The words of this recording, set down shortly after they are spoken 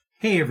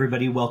Hey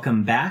everybody,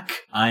 welcome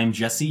back. I'm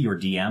Jesse, your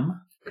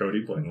DM.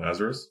 Cody playing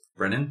Lazarus.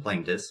 Brennan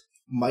playing Dis.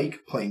 Mike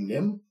playing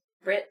Nim.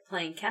 Britt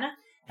playing Kenna.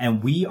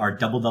 And we are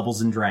Double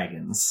Doubles and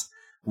Dragons.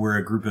 We're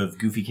a group of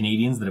goofy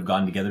Canadians that have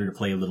gotten together to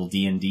play a little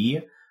D&D.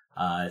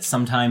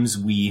 Sometimes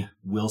we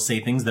will say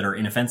things that are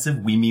inoffensive.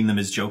 We mean them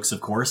as jokes, of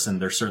course, and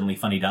they're certainly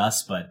funny to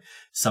us, but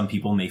some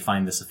people may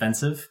find this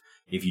offensive.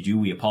 If you do,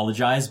 we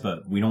apologize,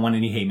 but we don't want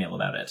any hate mail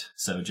about it.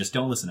 So just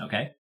don't listen,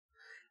 okay?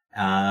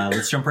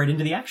 Let's jump right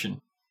into the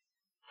action.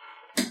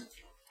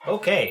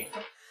 Okay.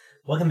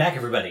 Welcome back,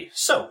 everybody.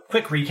 So,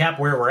 quick recap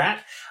where we're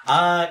at.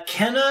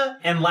 Kenna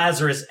and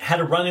Lazarus had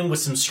a run-in with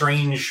some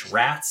strange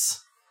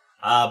rats,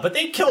 but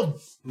they killed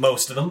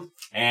most of them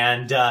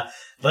and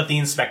let the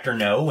inspector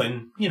know,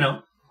 and,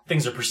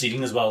 things are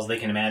proceeding as well as they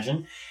can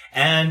imagine.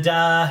 And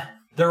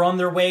they're on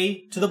their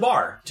way to the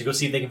bar to go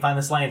see if they can find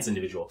this Lance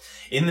individual.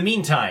 In the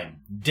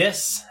meantime,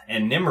 Dis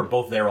and Nim are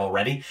both there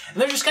already, and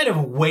they're just kind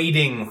of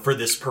waiting for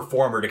this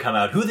performer to come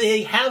out, who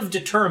they have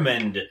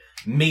determined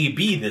may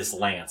be this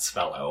Lance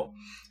fellow.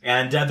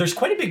 And there's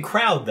quite a big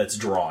crowd that's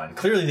drawn.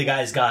 Clearly the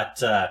guy's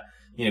got,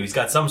 he's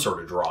got some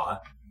sort of draw.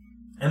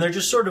 And they're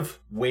just sort of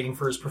waiting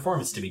for his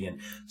performance to begin.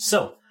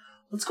 So,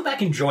 let's go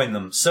back and join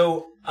them.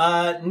 So,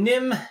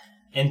 Nim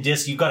and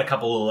Dis, you've got a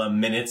couple of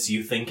minutes,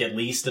 you think, at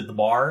least, at the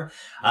bar.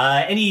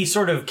 Any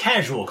sort of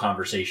casual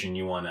conversation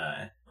you want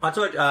to... That's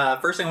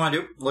what, first thing I want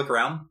to do, look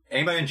around.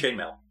 Anybody in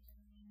chainmail?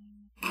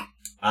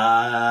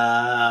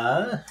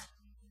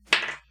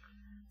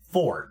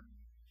 4.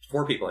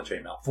 4 people in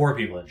chainmail. 4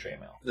 people in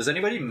chainmail. Does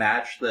anybody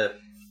match the...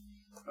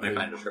 Let me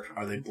find a description.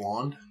 Are they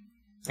blonde?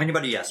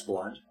 Anybody, yes,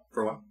 blonde,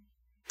 for one.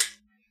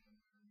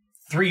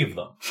 3 of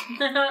them.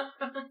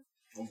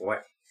 Oh boy.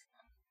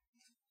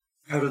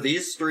 Out of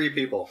these 3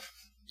 people,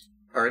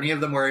 are any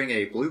of them wearing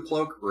a blue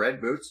cloak,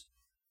 red boots?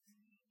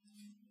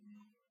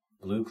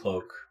 Blue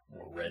cloak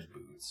or red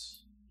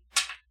boots.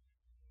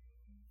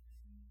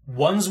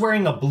 One's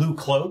wearing a blue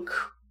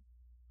cloak,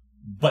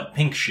 but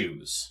pink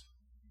shoes.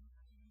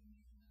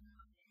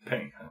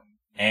 Pink, huh?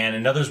 And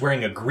another's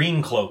wearing a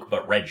green cloak,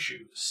 but red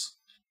shoes.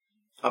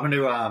 I'm going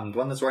to, the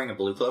one that's wearing a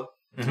blue cloak,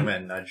 Mm-hmm. I'm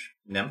going to nudge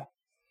Nim.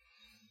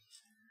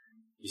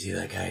 You see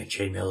that guy in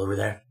chainmail over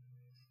there?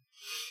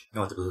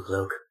 No, with the blue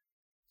cloak.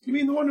 You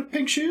mean the one with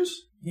pink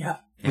shoes? Yeah.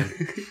 I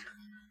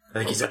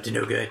think he's up to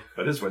no good.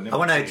 That is what I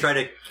want to try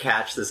to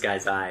catch this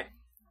guy's eye.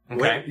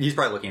 Okay. Wait, he's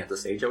probably looking at the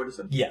stage, I would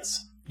assume.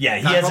 Yes.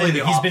 Yeah, Probably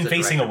the he's been opposite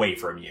facing direction. away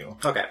from you.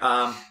 Okay,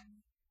 how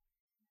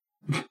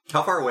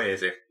far away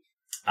is he?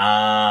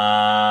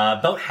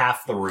 About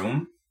half the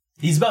room.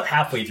 He's about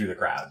halfway through the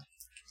crowd.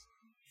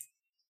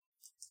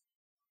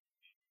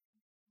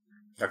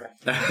 Okay.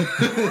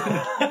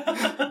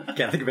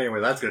 Can't think of any way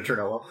that's going to turn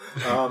out well.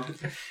 I'm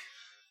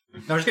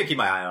just going to keep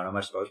my eye on him,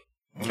 I suppose.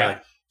 Okay.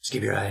 Just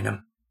keep your eye on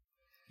him.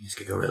 This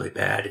could go really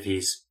bad if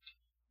he's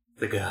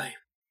the guy.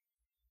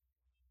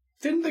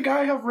 Didn't the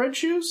guy have red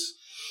shoes?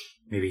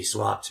 Maybe he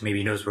swapped. Maybe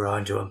he knows we're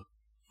on to him.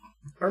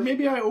 Or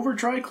maybe I over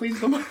dry cleaned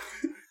them.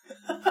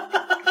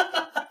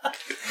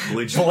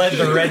 Bled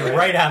the red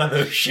right out of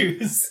those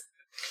shoes.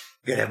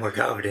 You gotta have more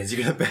confidence.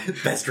 You got the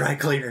best dry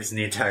cleaners in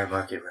the entire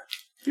market, bro.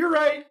 You're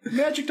right.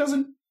 Magic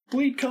doesn't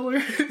bleed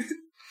color.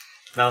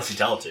 Unless you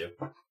tell it to.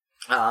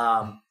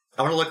 I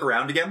want to look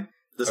around again.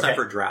 This time Okay.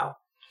 for Drow.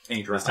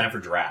 Any Drow? It's time for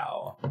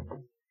Drow.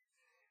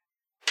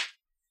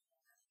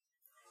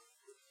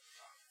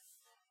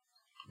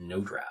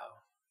 No Drow.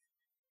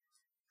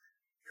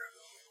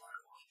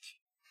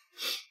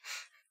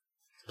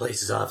 The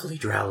place is awfully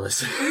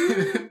Drowless.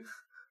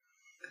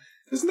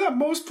 Isn't that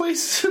most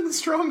places in the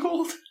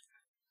Stronghold?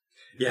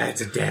 Yeah,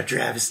 it's a damn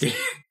travesty.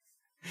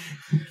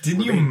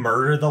 Didn't you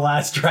murder the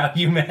last Drow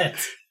you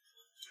met?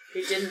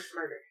 Who didn't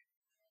murder?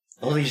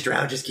 All these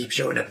Drow just keep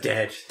showing up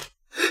dead.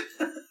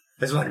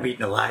 I just want to meet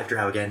an alive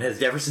Drow again,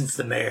 ever since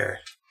the mayor.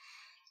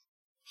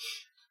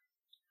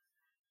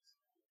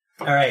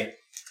 All right.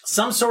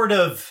 Some sort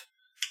of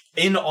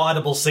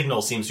inaudible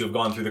signal seems to have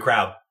gone through the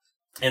crowd,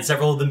 and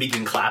several of them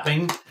begin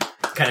clapping,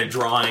 kind of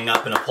drawing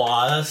up an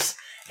applause,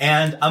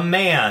 and a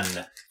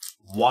man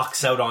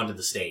walks out onto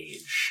the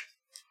stage.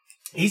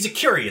 He's a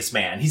curious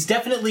man. He's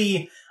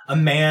definitely a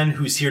man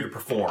who's here to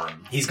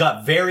perform. He's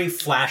got very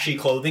flashy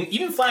clothing,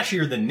 even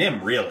flashier than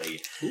Nim, really.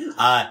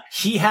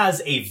 He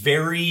has a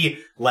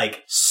very,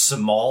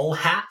 small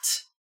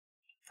hat,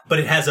 but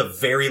it has a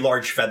very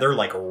large feather,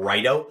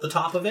 right out the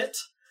top of it.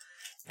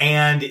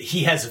 And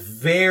he has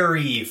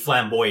very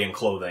flamboyant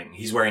clothing.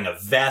 He's wearing a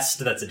vest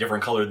that's a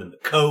different color than the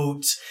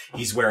coat.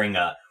 He's wearing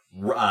a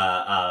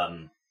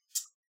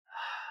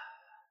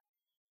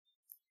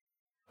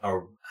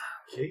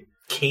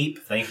cape,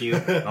 thank you. I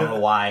don't know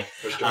why.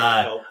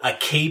 A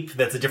cape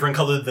that's a different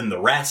color than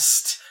the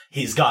rest.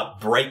 He's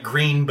got bright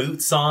green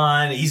boots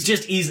on.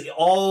 He's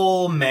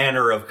all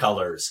manner of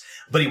colors.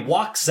 But he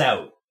walks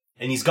out,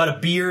 and he's got a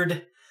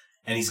beard,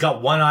 and he's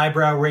got one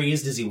eyebrow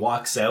raised as he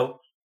walks out.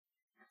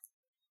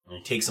 And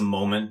he takes a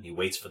moment, he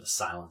waits for the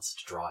silence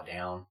to draw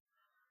down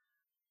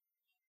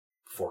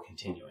before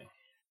continuing.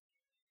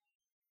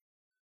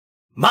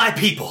 My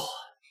people,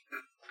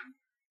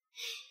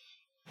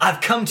 I've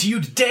come to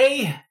you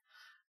today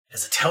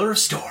as a teller of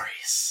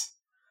stories.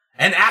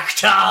 An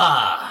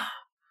actor!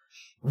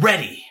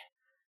 Ready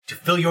to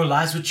fill your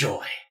lives with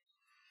joy.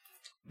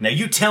 Now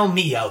you tell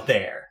me out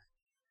there,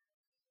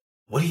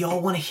 what do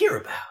y'all want to hear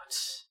about?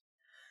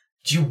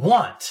 Do you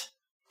want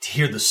to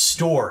hear the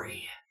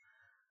story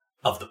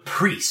of the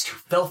priest who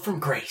fell from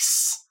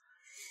grace,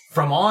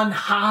 from on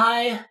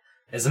high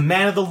as a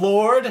man of the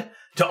Lord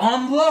to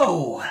on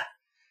low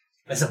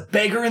as a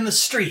beggar in the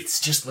streets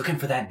just looking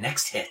for that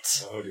next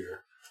hit? Oh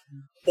dear.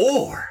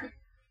 Or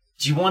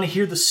do you want to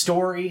hear the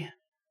story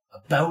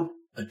about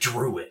a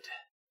druid?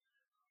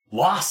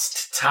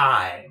 Lost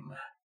time.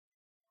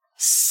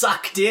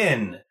 Sucked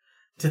in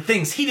to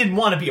things he didn't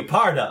want to be a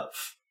part of.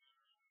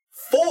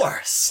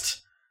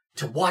 Forced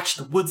to watch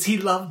the woods he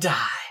loved die.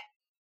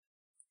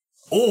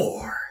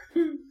 Or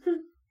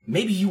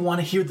maybe you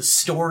want to hear the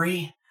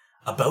story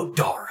about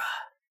Dara.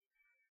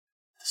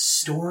 The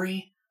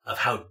story of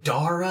how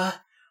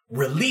Dara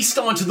released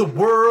onto the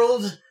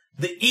world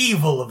the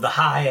evil of the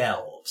High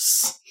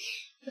Elves.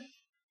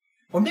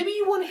 Or maybe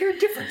you want to hear a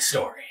different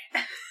story.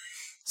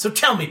 So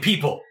tell me,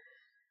 people,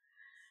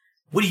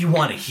 what do you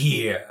want to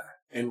hear?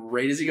 And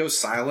right as he goes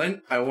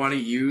silent, I want to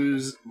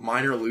use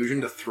Minor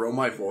Illusion to throw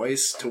my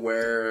voice to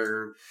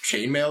where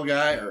Chainmail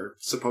Guy, or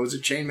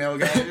supposed Chainmail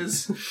Guy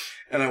is.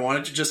 And I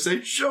wanted to just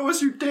say, show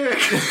us your dick!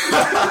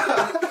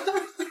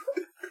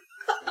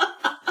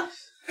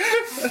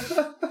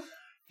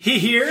 He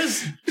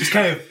hears, just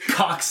kind of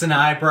cocks an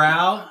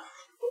eyebrow.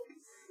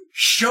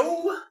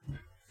 Show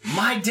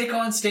my dick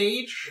on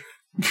stage?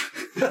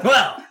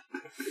 Well,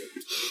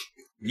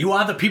 you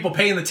are the people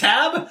paying the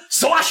tab,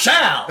 so I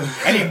shall!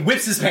 And he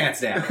whips his pants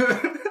down.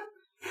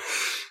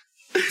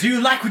 Do you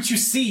like what you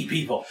see,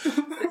 people? Is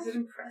it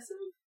impressive?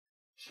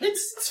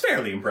 It's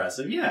fairly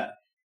impressive, yeah.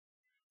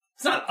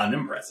 It's not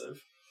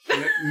unimpressive.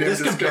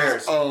 This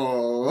compares.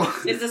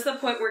 Oh. Is this the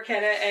point where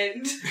Kenna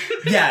and...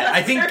 Yeah,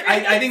 I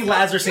think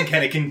Lazarus and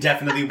Kenna can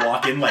definitely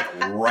walk in, like,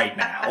 right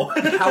now.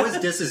 How is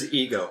Dis's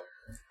ego?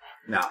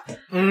 No.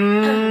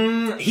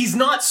 He's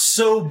not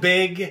so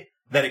big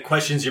that it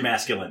questions your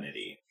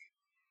masculinity.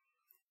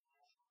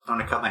 I'm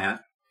gonna cut my hand.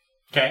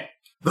 Okay.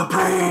 The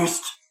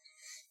priest!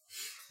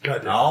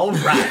 God damn. All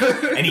right.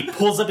 And he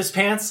pulls up his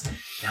pants.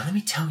 Now let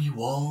me tell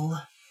you all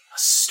a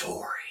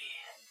story.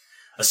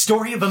 A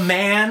story of a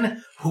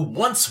man who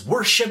once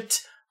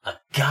worshipped a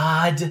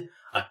god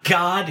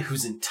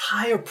whose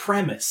entire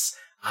premise,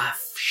 I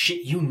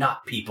shit you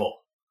not, people,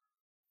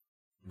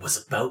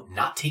 was about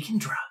not taking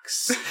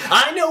drugs.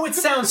 I know it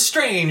sounds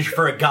strange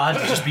for a god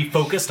to just be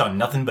focused on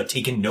nothing but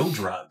taking no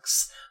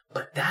drugs,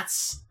 but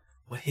that's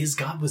what his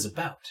god was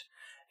about.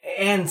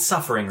 And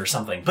suffering or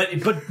something,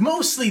 but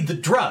mostly the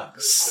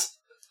drugs.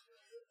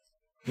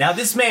 Now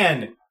this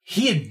man,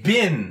 he had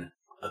been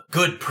a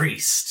good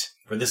priest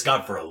for this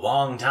god for a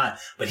long time,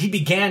 but he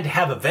began to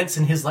have events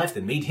in his life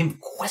that made him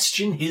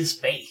question his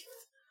faith.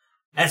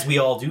 As we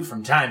all do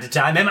from time to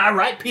time. Am I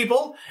right,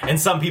 people? And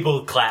some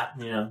people clap,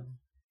 you know.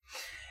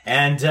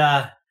 And,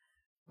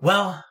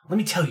 well, let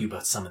me tell you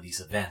about some of these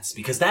events,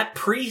 because that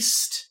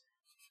priest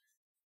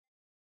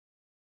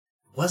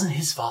wasn't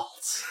his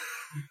fault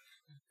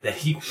that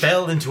he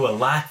fell into a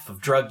life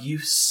of drug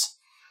use.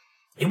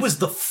 It was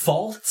the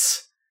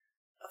fault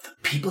of the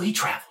people he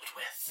traveled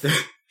with.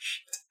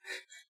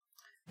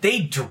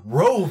 They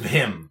drove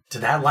him to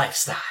that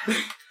lifestyle.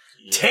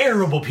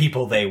 Terrible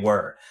people they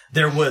were.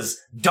 There was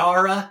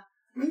Dara,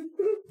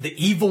 the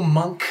evil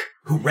monk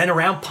who ran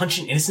around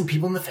punching innocent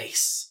people in the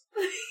face.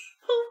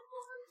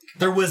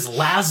 There was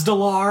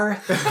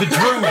Lazdalar, the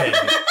druid,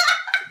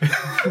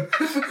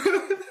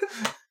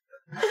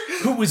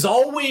 who was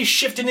always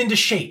shifting into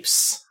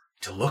shapes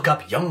to look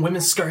up young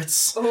women's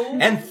skirts. Oh.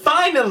 And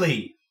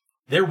finally,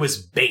 there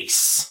was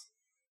Base,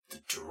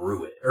 the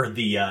druid, or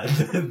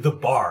the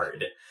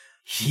bard.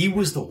 He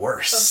was the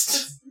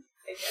worst.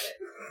 I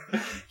get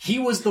it. He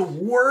was the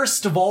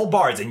worst of all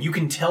bards, and you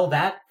can tell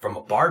that from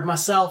a bard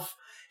myself.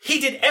 He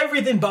did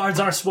everything bards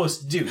aren't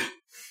supposed to do.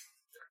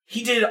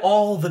 He did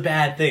all the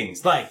bad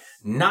things, like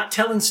not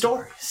telling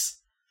stories.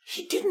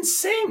 He didn't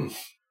sing.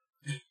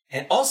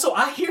 And also,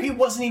 I hear he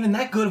wasn't even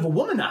that good of a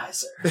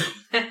womanizer.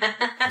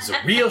 It was a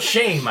real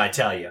shame, I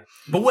tell you.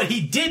 But what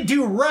he did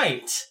do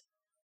right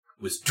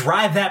was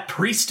drive that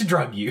priest to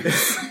drug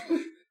use.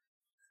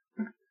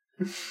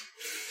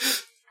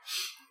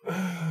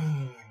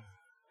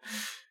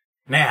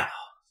 Now,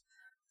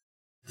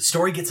 the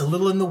story gets a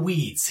little in the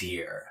weeds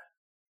here.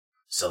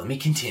 So let me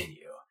continue.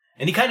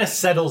 And he kind of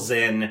settles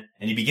in,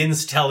 and he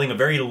begins telling a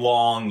very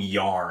long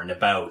yarn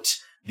about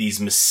these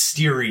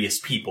mysterious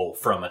people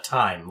from a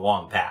time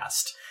long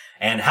past,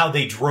 and how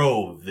they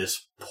drove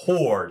this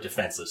poor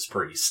defenseless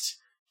priest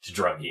to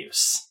drug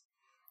use.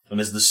 And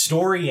as the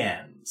story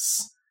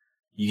ends,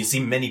 you can see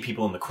many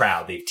people in the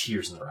crowd, they have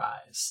tears in their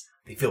eyes.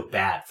 They feel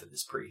bad for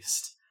this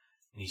priest.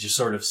 And he just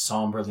sort of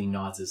somberly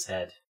nods his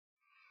head.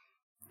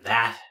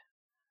 That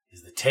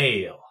is the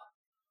tale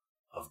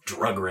of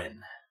Drugrin,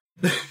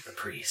 the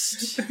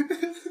priest.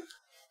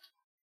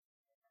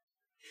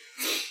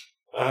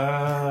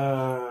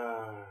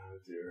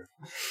 Dear.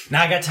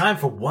 Now I got time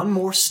for one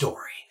more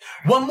story.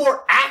 One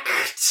more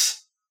act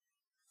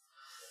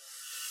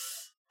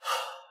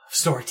of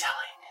storytelling.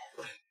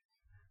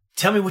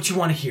 Tell me what you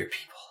want to hear,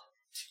 people.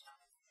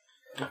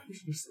 I'm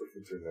just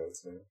looking through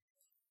notes,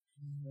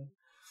 man.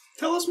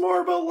 Tell us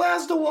more about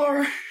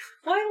Lazdalar.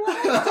 Why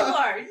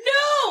Lazdalar?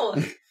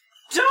 No!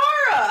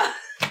 Dara!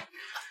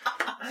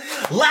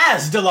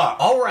 Lazdalar!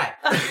 Alright,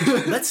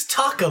 let's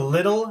talk a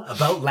little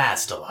about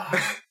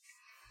Lazdalar.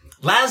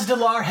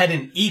 Lazdalar had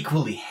an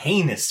equally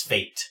heinous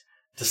fate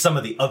to some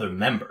of the other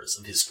members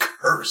of his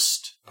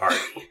cursed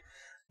party.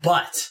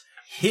 But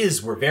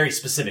his were very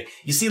specific.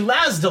 You see,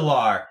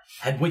 Lazdalar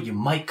had what you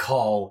might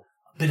call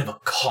a bit of a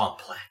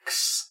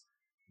complex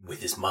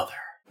with his mother.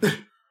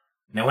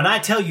 Now, when I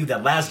tell you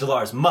that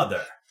Lazdalar's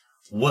mother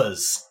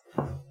was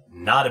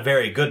not a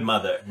very good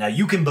mother, now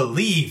you can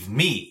believe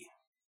me,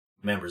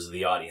 members of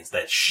the audience,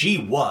 that she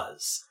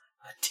was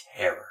a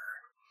terror.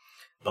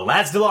 But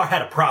Lazdalar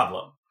had a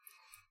problem.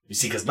 You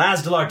see, because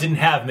Lazdalar didn't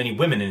have many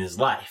women in his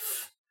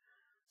life.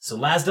 So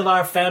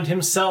Lazdalar found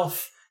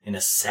himself in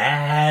a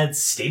sad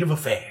state of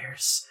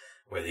affairs,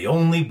 where the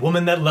only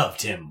woman that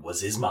loved him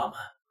was his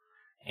mama.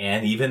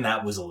 And even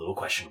that was a little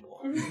questionable.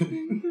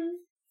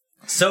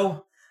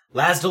 So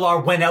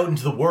Lazdalar went out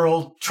into the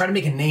world, trying to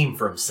make a name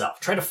for himself,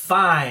 trying to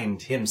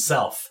find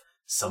himself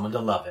someone to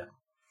love him.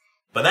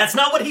 But that's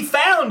not what he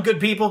found, good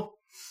people.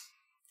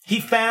 He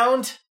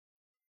found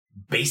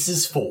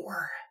Bases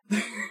 4.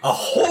 A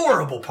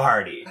horrible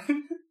party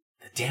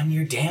that damn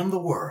near damned the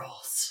world.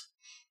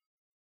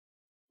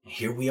 And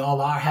here we all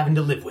are having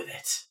to live with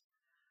it.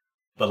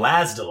 But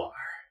Lazdalar,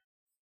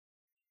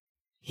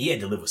 he had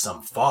to live with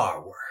something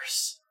far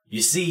worse.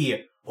 You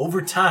see,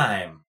 over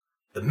time,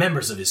 the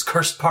members of his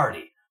cursed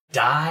party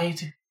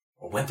died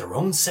or went their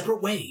own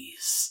separate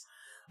ways,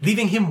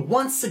 leaving him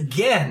once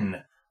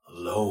again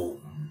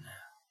alone.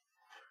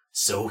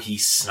 So he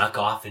snuck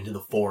off into the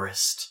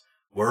forest,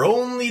 where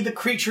only the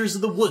creatures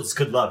of the woods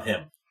could love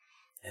him.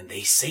 And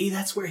they say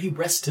that's where he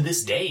rests to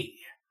this day.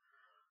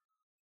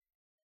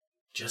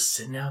 Just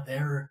sitting out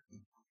there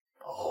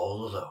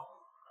all alone.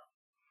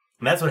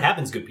 And that's what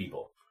happens, good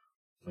people,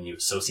 when you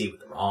associate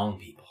with the wrong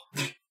people.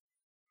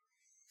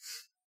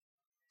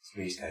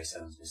 Space guy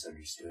sounds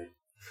misunderstood.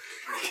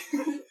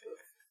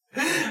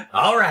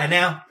 All right,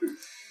 now.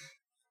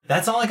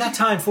 That's all I got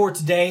time for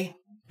today.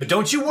 But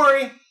don't you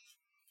worry.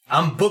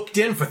 I'm booked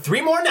in for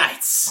 3 more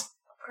nights.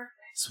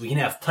 So we can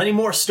have plenty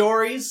more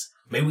stories.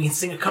 Maybe we can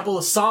sing a couple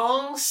of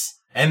songs.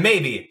 And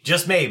maybe,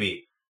 just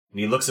maybe, and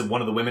he looks at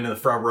one of the women in the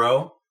front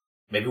row,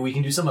 maybe we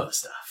can do some other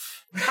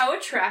stuff. How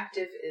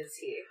attractive is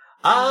he?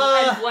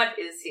 And what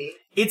is he?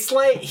 It's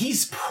like,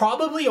 he's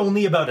probably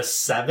only about a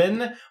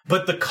 7,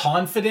 but the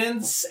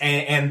confidence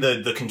and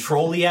the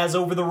control he has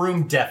over the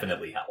room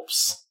definitely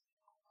helps.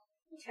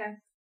 Okay.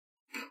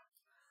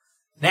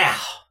 Now,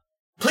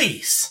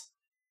 please,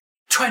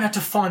 try not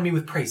to fawn me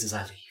with praise as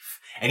I leave.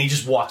 And he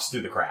just walks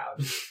through the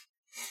crowd.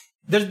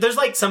 There's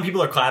like, some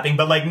people are clapping,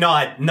 but like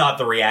not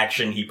the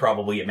reaction he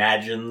probably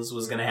imagines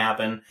was gonna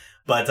happen.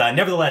 But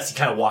nevertheless, he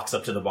kind of walks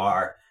up to the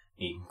bar.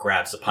 He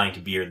grabs a pint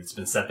of beer that's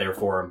been set there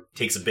for him,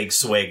 takes a big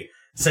swig,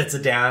 sets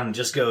it down, and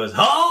just goes,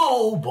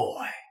 "Oh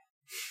boy,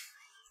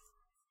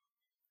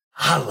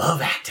 I love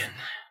acting."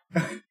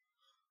 And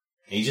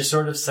he just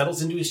sort of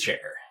settles into his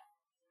chair.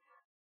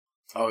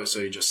 Oh, so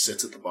he just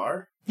sits at the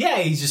bar? Yeah,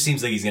 he just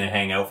seems like he's gonna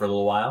hang out for a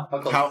little while. How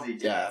close How, is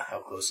he? yeah,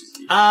 how close is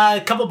he?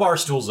 A couple bar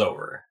stools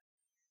over.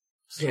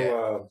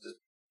 So,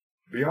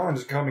 beyond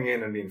just coming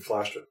in and being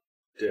flashed with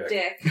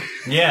dick,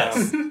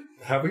 Yes.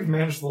 have we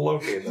managed to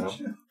locate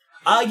them?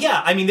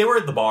 Yeah, I mean, they were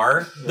at the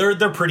bar.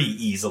 They're pretty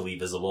easily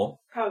visible.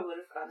 Probably would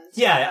have gone.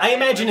 Yeah, I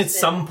imagine at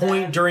some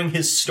point during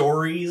his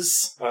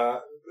stories,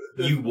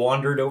 you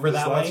wandered over Does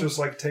that Laz way. just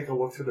like take a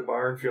look through the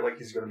bar and feel like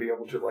he's going to be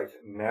able to like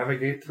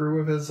navigate through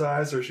with his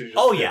eyes, or should he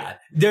just? Oh yeah,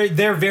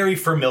 they're very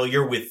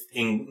familiar with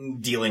in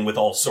dealing with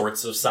all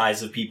sorts of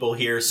size of people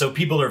here. So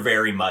people are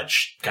very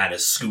much kind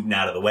of scooting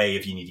out of the way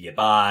if you need to get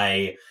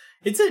by.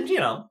 It's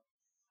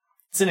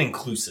it's an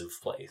inclusive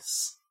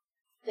place.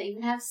 They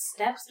even have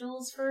step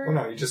stools for... Well,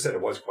 no, you just said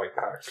it was quite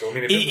packed. So I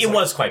mean, if It like,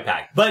 was quite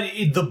packed, but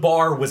the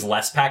bar was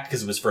less packed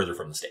because it was further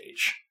from the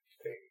stage.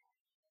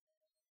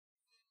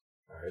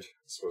 All right,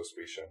 it's supposed to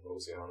be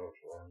Shamboziano.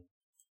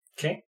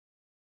 Okay.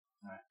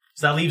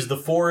 So that leaves the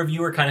 4 of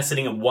you are kind of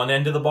sitting at one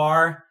end of the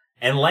bar,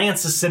 and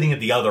Lance is sitting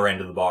at the other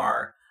end of the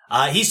bar.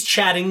 He's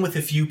chatting with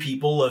a few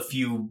people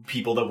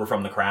that were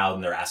from the crowd,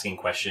 and they're asking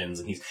questions,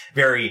 and he's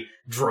very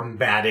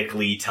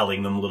dramatically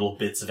telling them little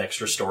bits of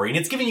extra story, and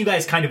it's giving you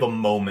guys kind of a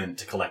moment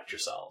to collect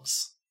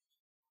yourselves.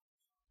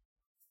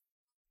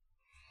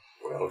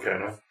 Well,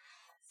 kind of.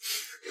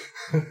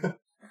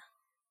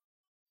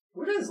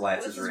 What is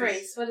What's Lance's his race?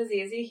 race? What is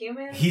he? Is he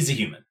human? He's a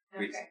human.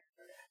 Okay.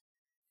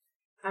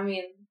 I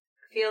mean,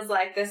 feels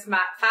like this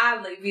might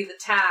finally be the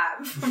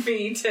time for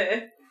me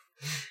to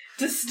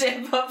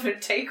step up and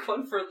take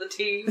one for the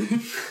team.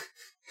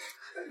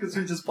 Because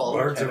we just follow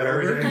Birds are Kenna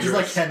very over. Just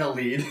dangerous. like Kenna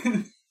lead.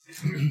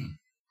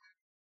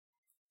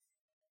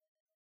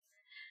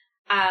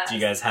 Do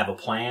you guys have a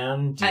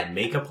plan? Do you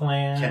make a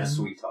plan? Kenna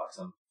sweet talks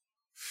him.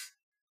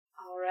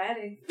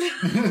 Alrighty.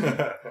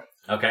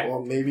 Okay.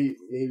 Well, maybe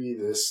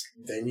this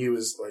venue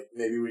is like,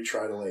 maybe we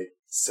try to like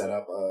set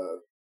up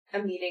A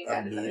meeting a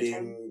at another time.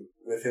 meeting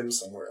with him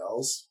somewhere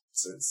else,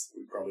 since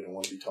we probably don't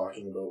want to be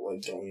talking about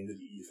like going into the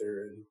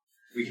ether and.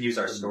 We can use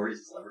our stories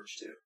as leverage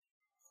too.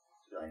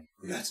 Like,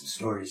 We got some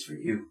stories for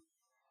you.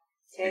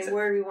 Okay,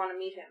 where do we want to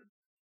meet him?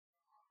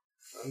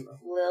 I don't know.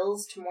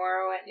 Lil's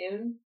tomorrow at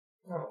noon?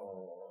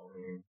 Oh,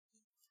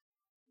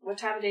 What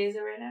time of day is it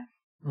right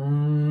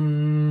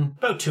now?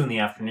 About 2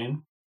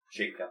 PM.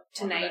 shake up.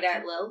 Tonight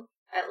at Lil's?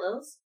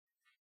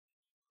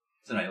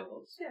 Tonight at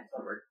Lil's. Yeah.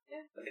 That'll work.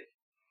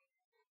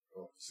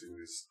 I'll see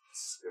what his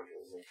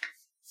schedule is.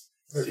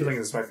 I have a feeling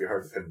this might be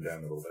hard to pin down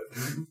a little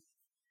bit.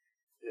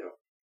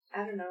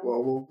 I don't know.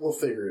 Well, we'll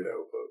figure it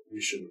out, but we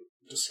shouldn't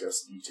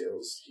discuss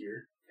details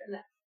here.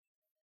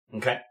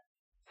 Okay.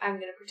 I'm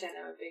gonna pretend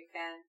I'm a big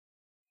fan.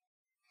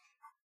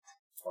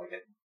 Like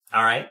it.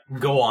 All right.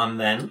 Go on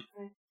then.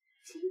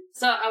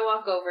 So I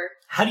walk over.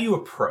 How do you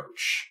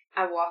approach?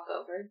 I walk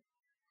over.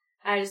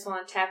 I just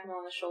want to tap him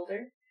on the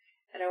shoulder.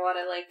 And I want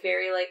to, like,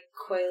 very, like,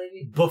 coyly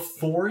be...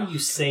 Before you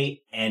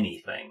say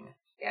anything,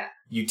 Yeah.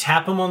 you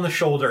tap him on the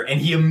shoulder,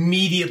 and he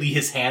immediately,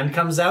 his hand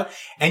comes out,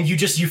 and you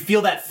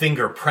feel that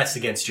finger press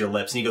against your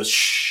lips, and he goes,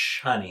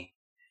 "Shh, honey.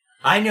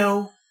 I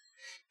know.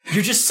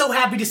 You're just so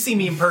happy to see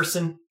me in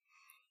person,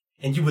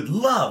 and you would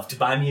love to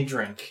buy me a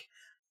drink,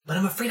 but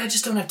I'm afraid I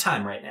just don't have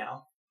time right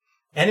now.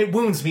 And it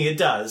wounds me, it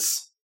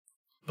does.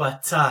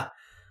 But,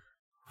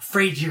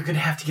 afraid you're gonna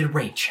have to get a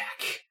rain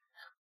check."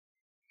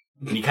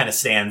 And he kind of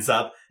stands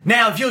up.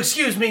 "Now, if you'll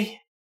excuse me,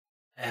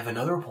 I have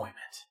another appointment."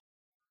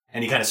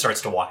 And he kind of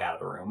starts to walk out of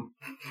the room.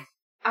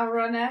 I'll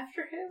run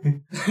after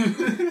him.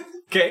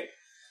 Okay.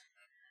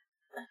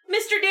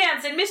 Mr.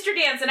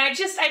 Danson, I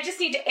just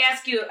need to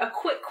ask you a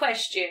quick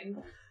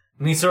question.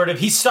 And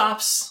he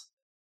stops.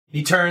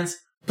 He turns.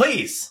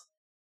 "Please,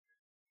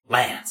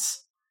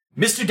 Lance.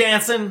 Mr.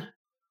 Danson."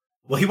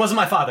 Well, he wasn't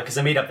my father because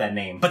I made up that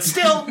name. But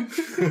still,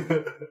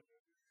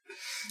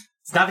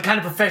 it's not the kind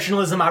of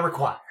professionalism I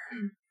require.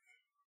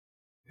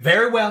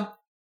 Very well.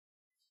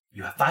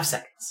 You have 5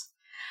 seconds.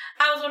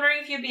 I was wondering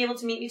if you'd be able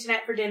to meet me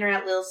tonight for dinner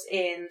at Lil's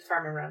in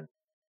Farmer Run.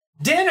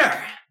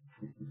 Dinner!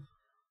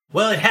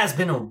 Well, it has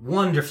been a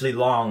wonderfully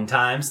long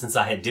time since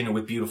I had dinner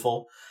with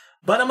Beautiful.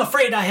 But I'm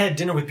afraid I had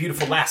dinner with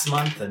Beautiful last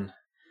month, and...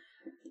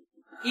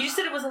 You just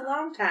said it was a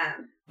long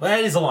time. well,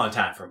 it is a long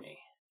time for me.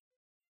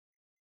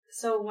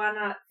 So why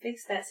not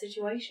fix that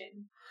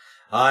situation?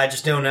 I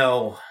just don't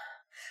know.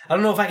 I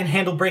don't know if I can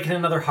handle breaking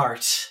another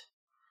heart.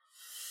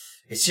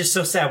 It's just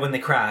so sad when they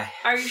cry.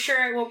 Are you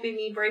sure it won't be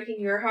me breaking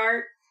your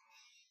heart?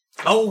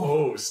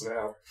 Oh, Oh,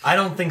 snap. I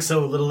don't think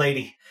so, little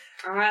lady.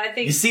 I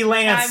think You see,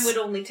 Lance, time would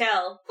only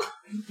tell.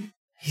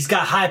 he's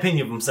got a high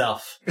opinion of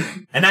himself.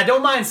 And I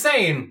don't mind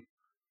saying,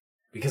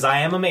 because I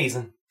am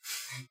amazing.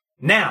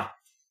 Now,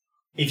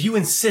 if you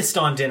insist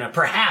on dinner,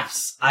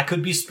 perhaps I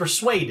could be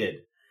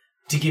persuaded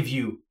to give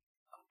you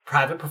a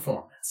private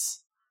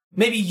performance.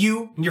 Maybe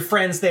you and your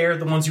friends there,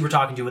 the ones you were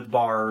talking to at the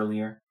bar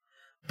earlier.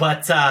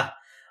 But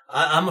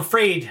I'm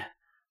afraid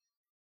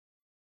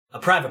a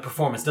private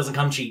performance doesn't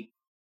come cheap.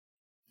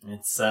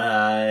 It's,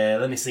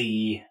 let me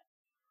see.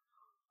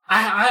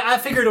 I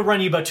figure it'll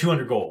run you about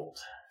 200 gold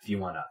if you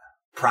want a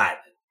private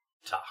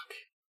talk.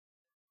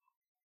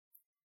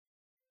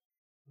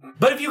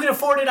 But if you can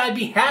afford it, I'd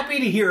be happy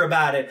to hear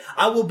about it.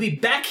 I will be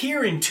back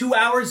here in 2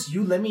 hours.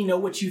 You let me know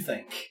what you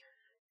think.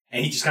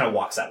 And he just kind of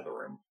walks out of the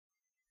room.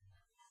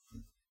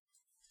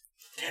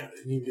 Damn, I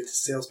didn't even get to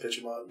sales pitch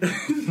him on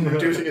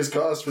reducing his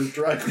cost for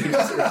dry cleaning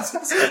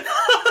services.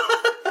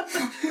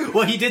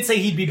 Well, he did say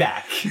he'd be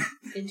back.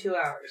 In 2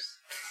 hours.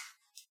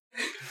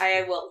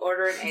 I will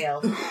order an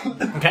ale.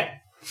 Okay.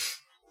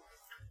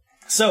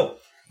 So,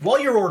 while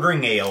you're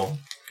ordering ale,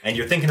 and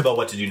you're thinking about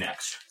what to do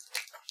next.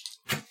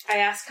 I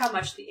ask how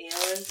much the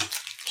ale is.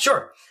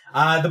 Sure.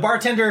 The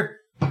bartender,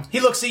 he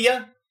looks at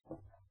you.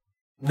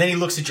 Then he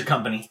looks at your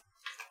company.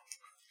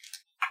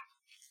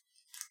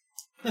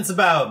 It's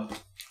about...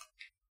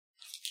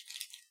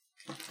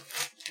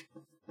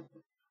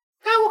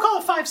 we'll call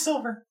it 5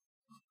 silver.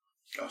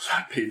 Oh, so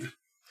I paid the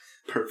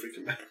perfect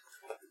amount.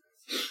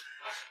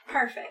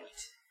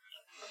 Perfect.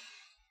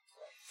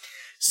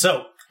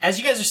 So, as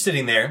you guys are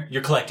sitting there,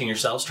 you're collecting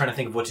yourselves, trying to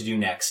think of what to do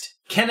next.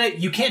 Kenna,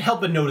 you can't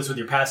help but notice with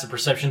your passive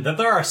perception that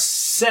there are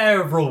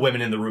several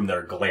women in the room that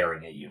are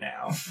glaring at you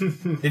now.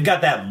 They've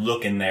got that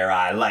look in their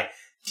eye like,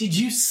 did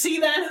you see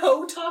that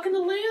hoe talking to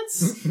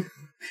Lance?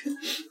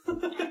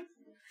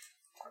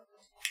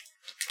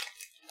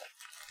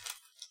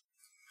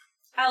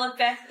 I look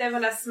back at them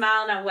and I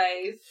smile and I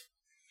wave.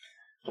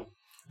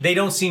 They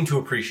don't seem to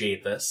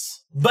appreciate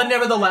this, but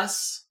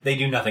nevertheless, they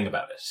do nothing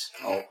about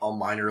it. I'll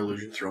minor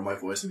illusion throw my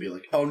voice and be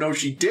like, "Oh no,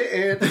 she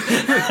didn't."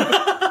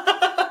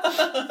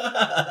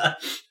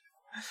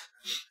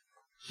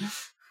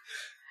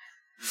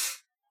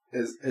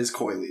 as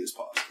coyly as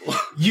possible.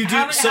 You do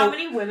How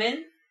many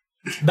women?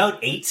 about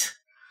 8.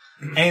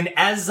 And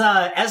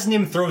as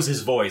Nim throws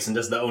his voice and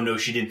does the oh no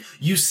she didn't,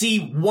 you see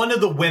one of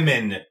the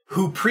women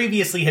who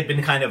previously had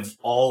been kind of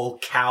all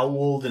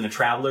cowled in a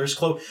traveler's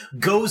cloak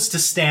goes to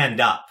stand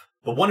up,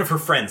 but one of her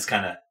friends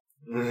kind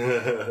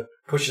of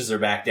pushes her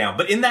back down.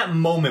 But in that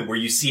moment where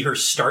you see her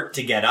start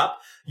to get up,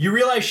 you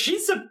realize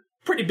she's a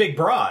pretty big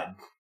broad.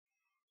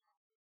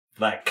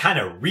 Like, kind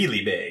of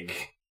really big.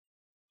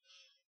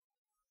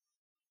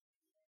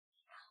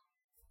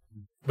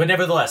 But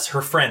nevertheless,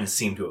 her friends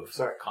seem to have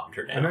Sorry. calmed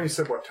her I know down. you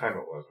said what time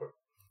it was, but...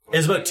 It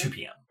was about 2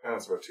 p.m. Oh,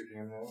 it's about 2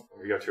 p.m. now?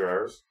 We got 2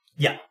 hours?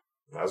 Yeah.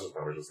 Lazarus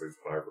probably just leaves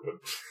the fire for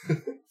a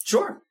bit.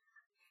 Sure.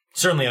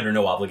 Certainly under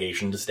no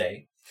obligation to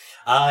stay.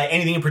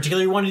 Anything in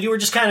particular you want to do, or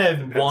just kind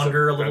of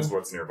wander a Depends little?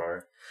 what's nearby.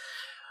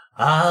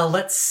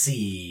 Let's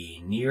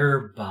see.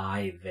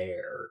 Nearby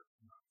there.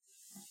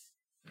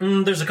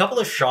 There's a couple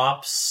of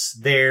shops.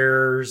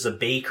 There's a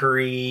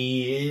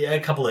bakery. A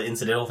couple of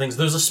incidental things.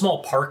 There's a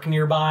small park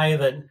nearby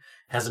that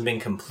hasn't been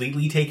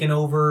completely taken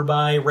over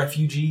by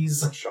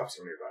refugees. What shops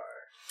are nearby?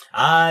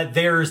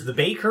 There's the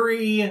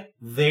bakery.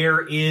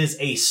 There is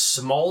a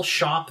small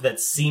shop that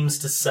seems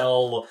to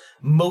sell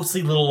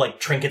mostly little,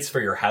 like, trinkets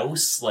for your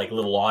house, like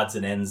little odds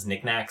and ends,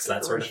 knickknacks,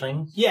 that sort of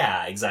thing.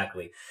 Yeah,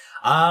 exactly.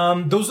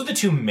 Those are the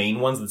two main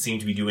ones that seem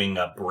to be doing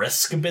a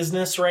brisk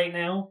business right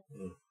now.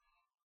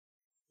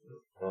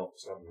 Well,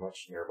 there's not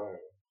much nearby.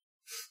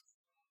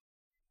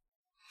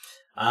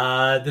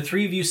 The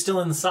three of you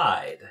still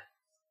inside.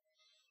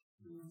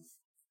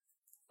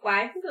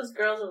 Why do those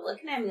girls are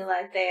looking at me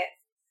like that?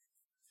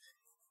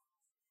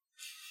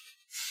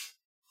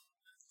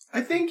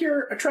 I think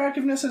your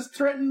attractiveness has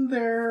threatened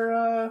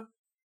their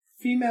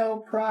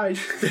female pride.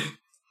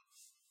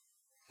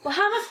 Well,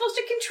 how am I supposed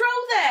to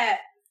control that?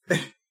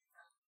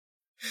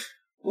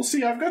 We'll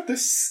see, I've got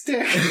this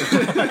stick.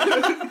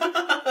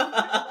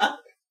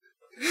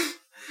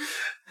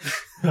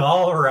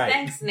 All right.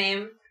 Thanks,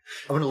 Nim.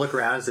 I'm gonna look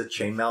around. Is it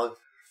chainmail?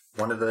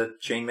 One of the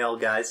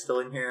chainmail guys still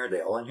in here? Are they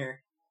all in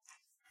here?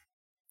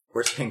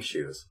 Where's Pink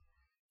Shoes?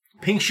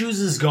 Pink Shoes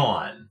is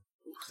gone,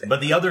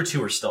 but the other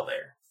two are still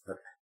there.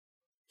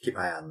 Keep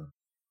my eye on them.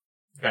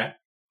 Okay.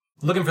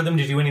 Looking for them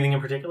to do anything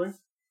in particular?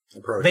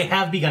 Approach They them.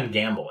 have begun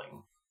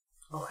gambling.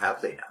 Oh,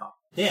 have they now?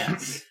 Yeah.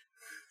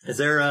 Is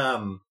there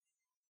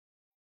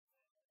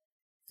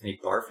any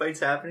bar fights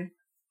happening?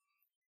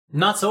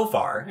 Not so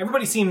far.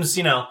 Everybody seems,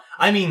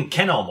 I mean,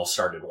 Ken almost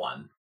started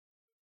one.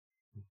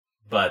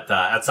 But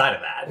outside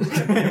of that.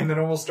 And then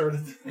almost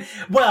started.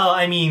 Well,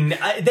 I mean,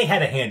 they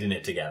had a hand in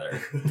it together.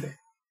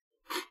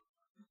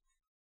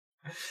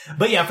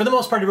 But yeah, for the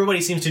most part,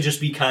 everybody seems to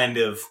just be kind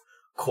of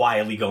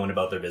quietly going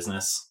about their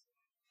business.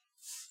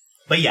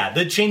 But yeah,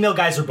 the chainmail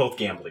guys are both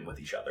gambling with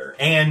each other.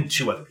 And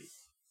 2 other people.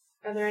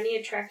 Are there any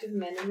attractive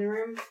men in the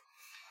room?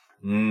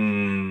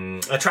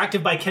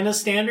 Attractive by Kenna's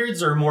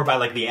standards or more by,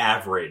 like, the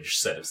average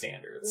set of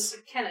standards?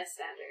 Kenna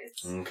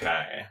standards.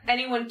 Okay.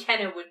 Anyone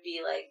Kenna would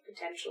be, like,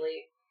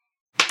 potentially.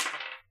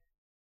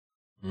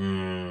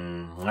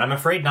 I'm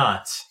afraid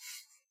not.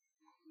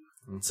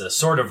 It's a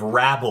sort of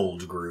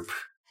rabbled group.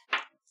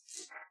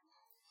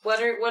 What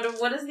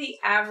is the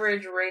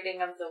average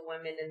rating of the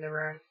women in the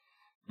room?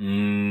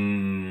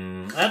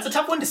 That's a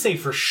tough one to say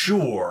for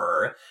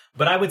sure,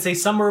 but I would say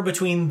somewhere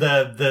between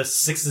the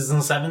 6s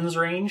and 7s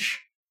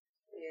range.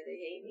 Yeah, they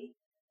hate me.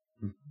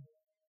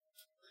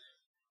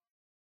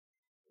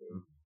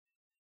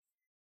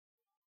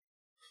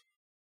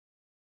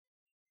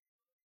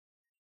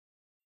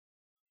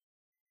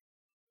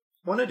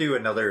 I want to do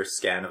another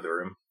scan of the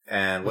room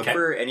and look Okay.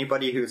 for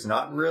anybody who's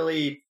not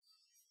really...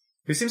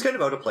 who seems kind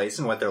of out of place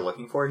in what they're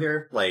looking for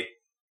here. Like,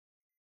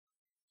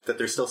 that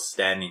they're still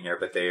standing here,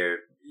 but they're,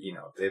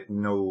 they have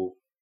no...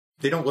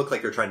 They don't look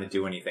like they're trying to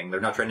do anything.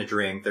 They're not trying to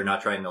drink. They're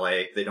not trying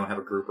to, they don't have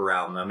a group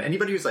around them.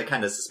 Anybody who's,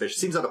 kind of suspicious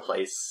seems out of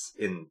place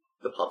in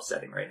the pub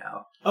setting right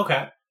now.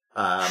 Okay.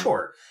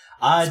 Sure.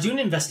 Do an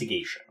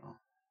investigation.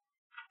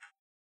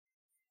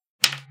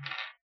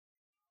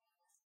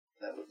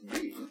 That would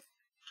be...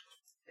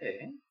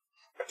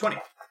 20.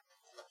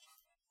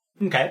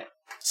 Okay.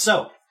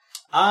 So,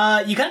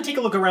 you kind of take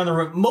a look around the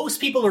room. Most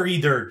people are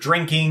either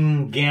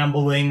drinking,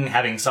 gambling,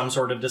 having some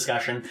sort of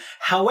discussion.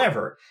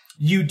 However,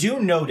 you do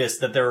notice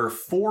that there are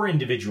 4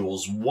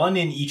 individuals, one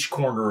in each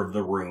corner of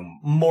the room,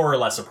 more or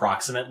less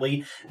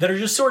approximately, that are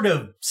just sort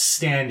of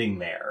standing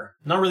there.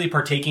 Not really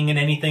partaking in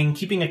anything,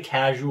 keeping a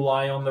casual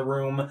eye on the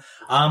room.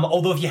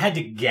 Although if you had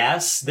to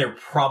guess, they're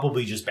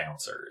probably just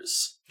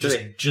bouncers.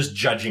 Just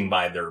judging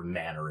by their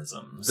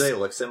mannerisms. Do they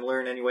look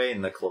similar in any way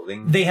in the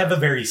clothing? They have a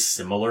very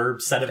similar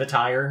set of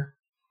attire.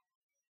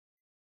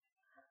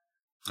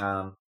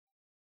 Have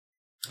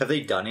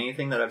they done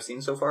anything that I've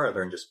seen so far,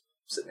 other than just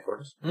sit in the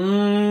corners?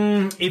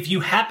 If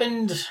you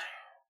happened...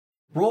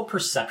 Roll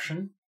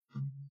perception.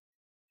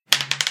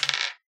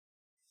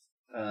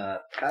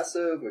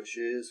 Passive, which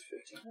is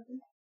 15, I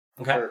think.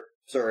 Okay. Or,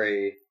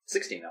 sorry,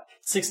 16 now.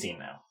 16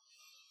 now.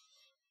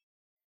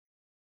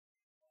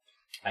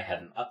 I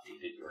hadn't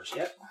updated yours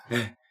yet.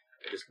 I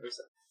just noticed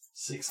that.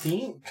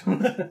 16.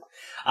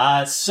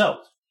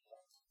 So,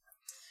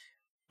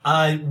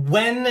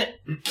 When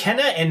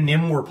Kenna and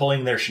Nim were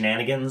pulling their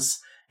shenanigans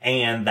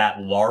and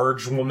that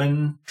large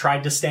woman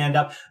tried to stand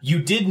up,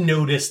 you did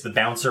notice the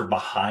bouncer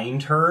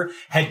behind her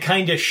had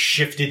kind of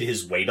shifted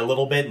his weight a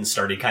little bit and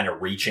started kind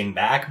of reaching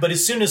back. But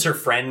as soon as her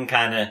friend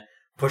kind of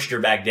pushed her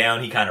back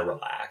down, he kind of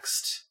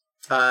relaxed.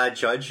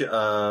 Judge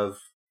of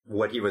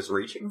what he was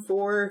reaching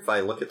for, if I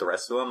look at the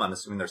rest of them, I'm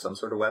assuming there's some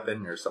sort of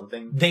weapon or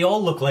something. They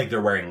all look like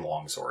they're wearing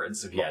long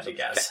swords, if you had to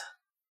guess.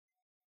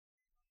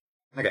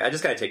 Okay, I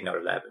just gotta take note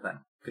of that, but then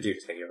could you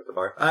just hang out at the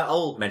bar?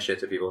 I'll mention it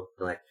to people.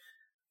 Like,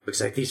 looks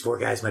like these 4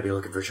 guys might be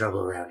looking for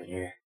trouble around in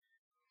here.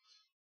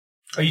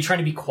 Are you trying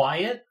to be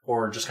quiet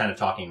or just kind of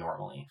talking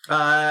normally?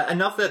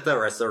 Enough that the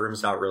rest of the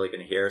room's not really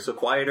gonna hear, so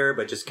quieter,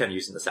 but just kind of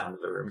using the sound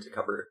of the room to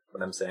cover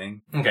what I'm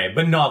saying. Okay,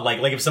 but not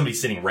like if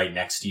somebody's sitting right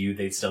next to you,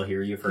 they'd still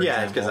hear you, for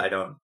example? because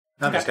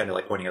I'm just kind of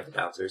like pointing at the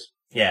bouncers.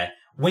 Yeah.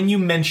 When you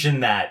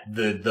mention that,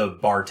 the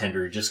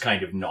bartender just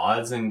kind of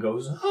nods and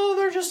goes, "Oh,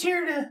 they're just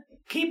here to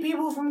keep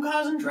people from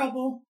causing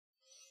trouble."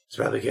 It's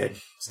probably good.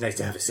 It's nice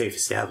to have a safe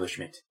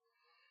establishment.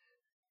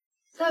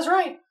 That's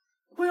right.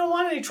 We don't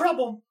want any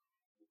trouble.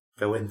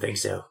 I wouldn't think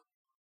so.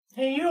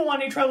 Hey, you don't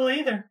want any trouble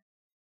either.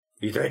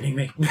 You threatening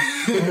me?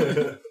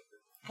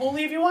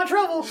 Only if you want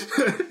trouble.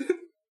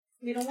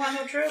 We don't want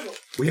no trouble.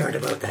 We aren't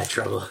about that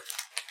trouble.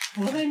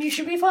 Well, then you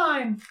should be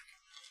fine.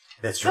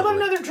 That's How trouble.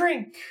 about another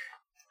drink?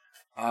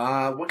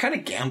 What kind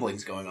of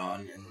gambling's going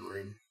on in the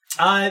room?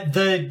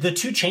 The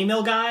 2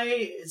 chainmail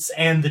guys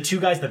and the 2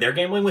 guys that they're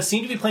gambling with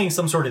seem to be playing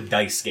some sort of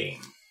dice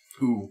game.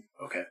 Ooh,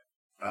 okay.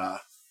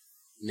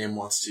 Nim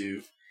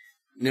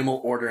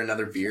will order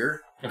another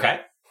beer,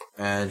 Okay.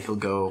 and he'll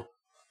go,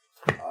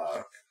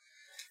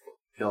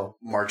 he'll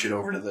march it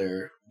over to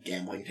their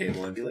gambling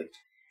table and be like,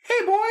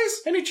 "Hey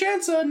boys, any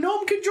chance a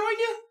gnome could join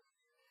you?"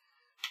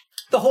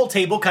 The whole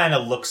table kind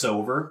of looks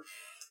over.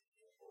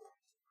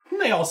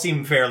 They all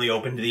seem fairly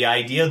open to the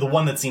idea. The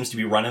one that seems to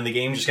be running the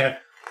game just kind of,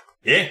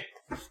 yeah,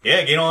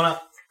 get on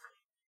up.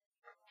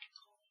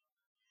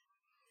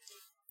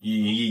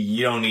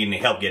 You don't need any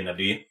help getting up,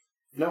 do you?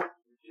 No. Do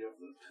you have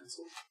the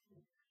pencil?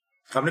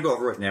 I'm gonna go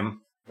over with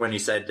Nim when he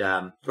said,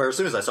 or as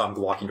soon as I saw him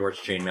walking towards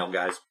the chainmail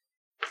guys.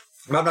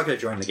 I'm not gonna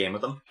join the game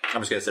with them.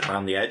 I'm just gonna sit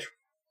around the edge.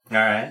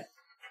 Alright,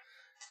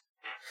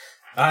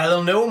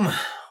 little gnome.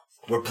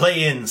 We're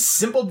playing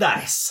simple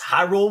dice.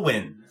 High roll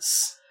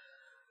wins.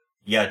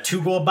 You got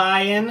 2 gold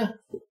buy-in.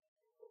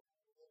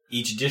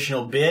 Each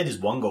additional bid is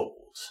 1 gold.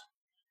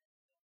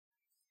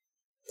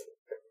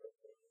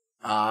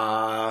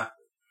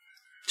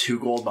 2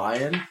 gold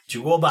buy-in.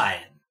 2 gold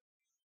buy-in.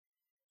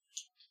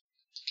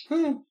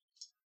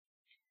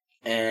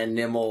 And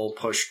Nim will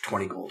push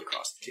 20 gold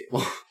across the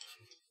table.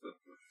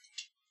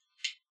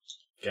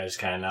 Guy just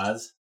kind of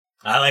nods.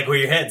 I like where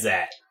your head's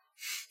at.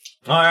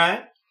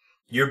 Alright.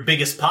 Your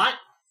biggest pot,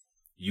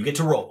 you get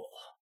to roll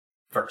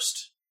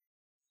first.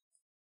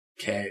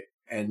 Okay,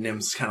 and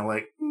Nim's kind of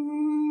like,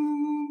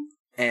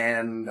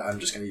 and I'm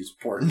just going to use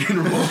important and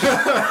roll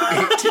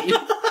 18.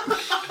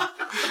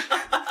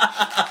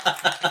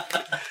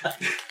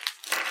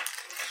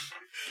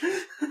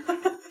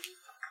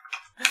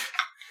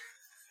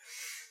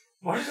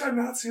 Why did I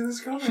not see this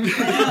coming?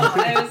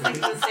 I was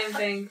thinking the same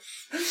thing.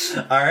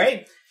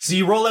 Alright. So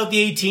you roll out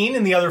the 18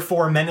 and the other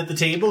 4 men at the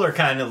table are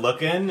kind of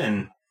looking,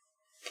 and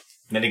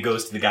then it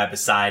goes to the guy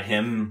beside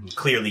him.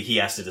 Clearly he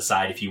has to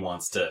decide if he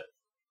wants to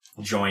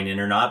join in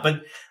or not,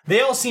 but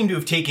they all seem to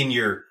have taken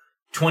your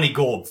 20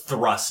 gold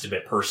thrust a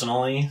bit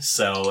personally,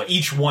 so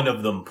each one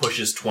of them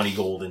pushes 20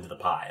 gold into the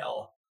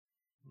pile.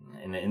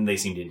 And they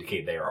seem to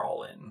indicate they are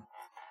all in.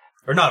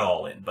 Or not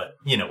all in, but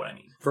you know what I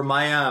mean. For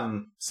my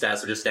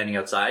stats of just standing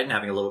outside and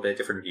having a little bit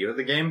different view of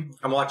the game,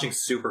 I'm watching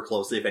super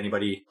closely if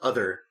anybody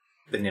other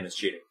than Nim is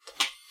cheating.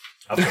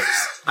 Of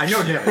course. I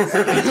know Nim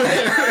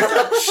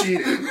is.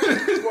 Cheating.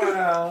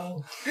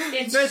 Wow.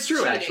 It's That's true,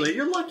 cheating. actually.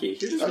 You're lucky.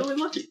 You're just really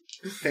lucky.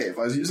 Hey, if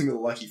I was using the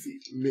lucky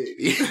feat,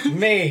 maybe.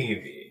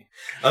 Maybe.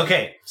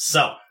 Okay,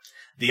 so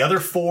the other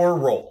 4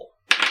 roll.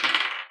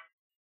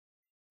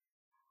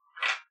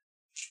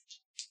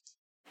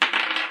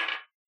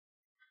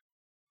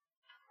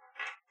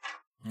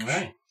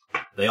 Alright.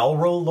 They all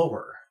roll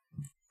lower.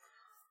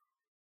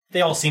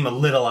 They all seem a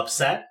little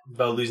upset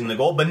about losing the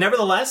gold, but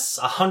nevertheless,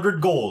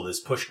 100 gold is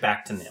pushed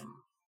back to Nim.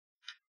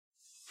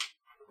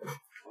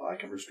 Well, I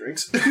covers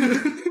drinks.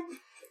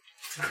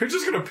 We're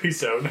just gonna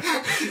peace out.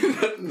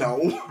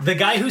 No. The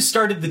guy who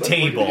started the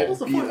table,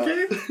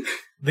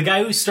 the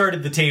guy who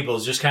started the table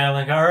is just kind of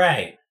like,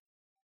 alright,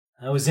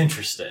 that was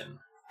interesting.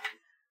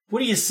 What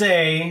do you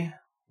say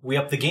we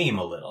up the game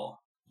a little?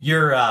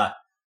 Your,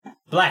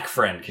 black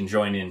friend can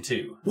join in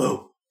too.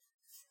 Whoa.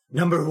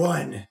 Number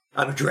 1,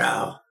 I'm a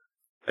drow.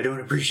 I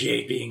don't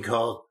appreciate being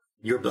called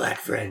your black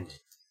friend.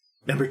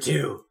 Number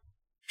 2,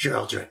 sure,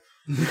 I'll join.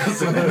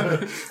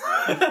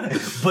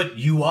 But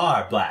you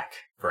are black,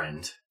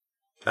 friend.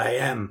 I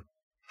am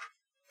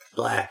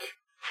black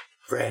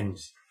friend,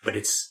 but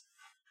it's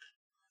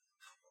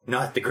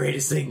not the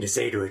greatest thing to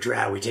say to a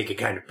drow. We take it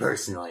kind of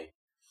personally.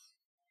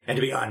 And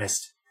to be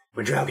honest,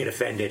 when drow get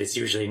offended, it's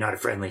usually not a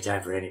friendly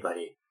time for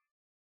anybody.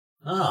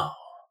 Oh.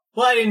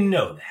 Well, I didn't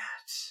know that.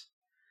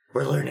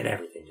 We're learning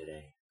everything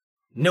today.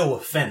 No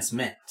offense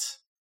meant.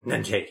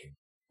 None taken.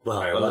 Well,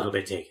 Very a well. little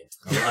bit taken.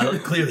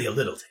 Clearly a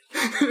little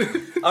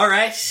taken. All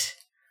right.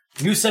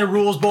 New set of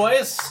rules,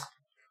 boys.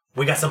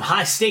 We got some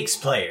high stakes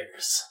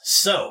players.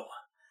 So,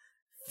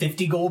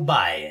 50 gold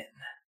buy-in.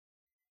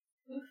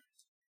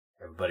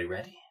 Everybody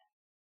ready?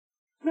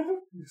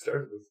 You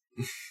started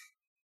this.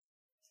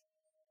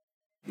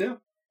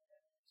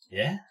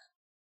 Yeah?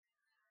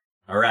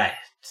 All right.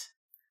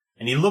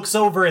 And he looks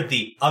over at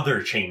the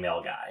other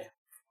chainmail guy.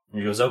 And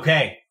he goes,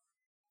 okay.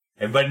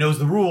 Everybody knows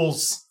the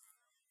rules.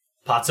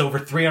 Pot's over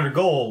 300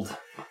 gold.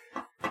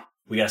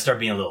 We gotta start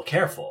being a little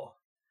careful.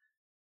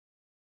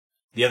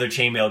 The other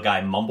chainmail guy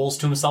mumbles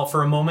to himself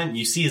for a moment.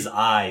 You see his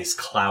eyes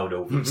cloud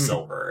over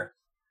silver.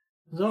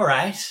 All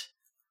right.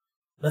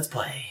 Let's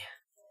play.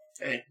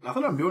 Hey,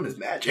 nothing I'm doing is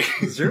magic.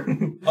 Sure.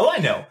 Oh, I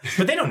know.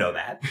 But they don't know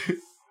that.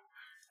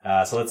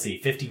 So let's see.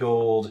 50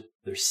 gold.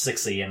 There's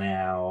 6 of you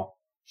now.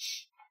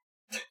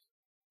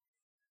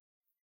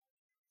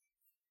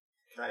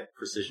 Can I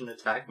precision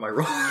attack my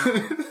roll?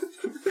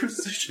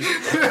 Precision.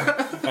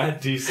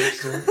 Add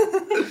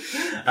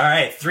D6. All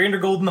right. 300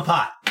 gold in the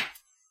pot.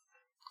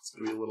 It's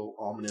gonna be a little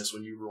ominous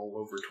when you roll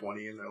over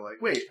 20 and they're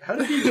like, wait, how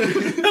did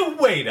you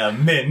Wait a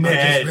minute.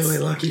 I'm just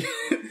really lucky.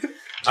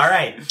 All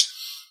right.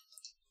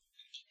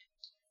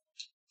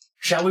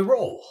 Shall we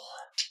roll?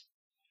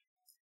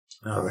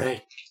 All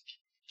right.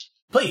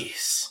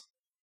 Please.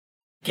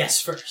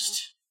 Guess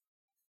first.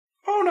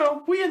 Oh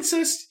no, we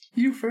insist.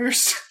 You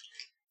first.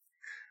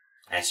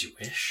 As you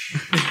wish.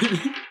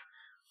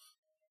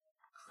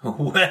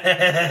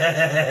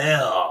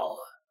 Well.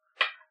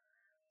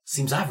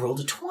 Seems I've rolled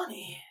a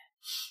 20.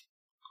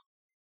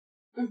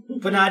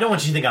 But now I don't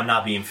want you to think I'm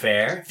not being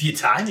fair. If you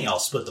tie me, I'll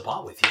split the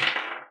pot with you.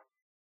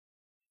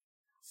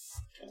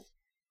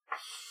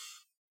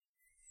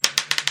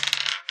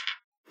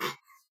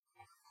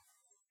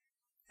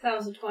 That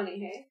was a 20,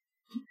 hey?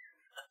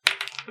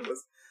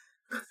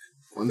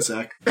 One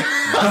sec.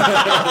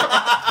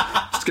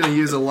 Just gonna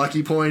use a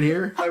lucky point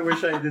here. I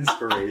wish I had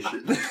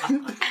inspiration.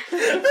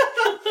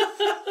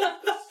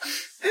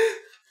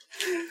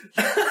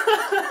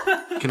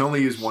 Can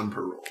only use one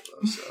per roll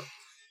though, so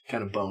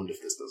kind of boned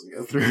if this doesn't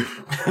go through.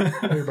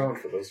 You're bound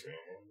for those.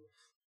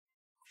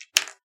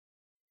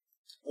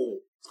 Oh,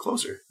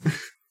 closer.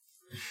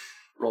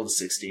 Rolled a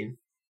 16.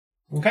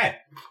 Okay.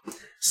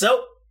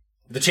 So,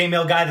 the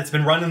chainmail guy that's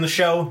been running the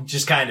show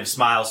just kind of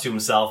smiles to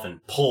himself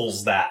and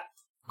pulls that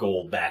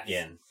gold back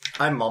in.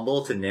 I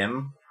mumble to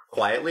Nim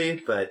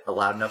quietly, but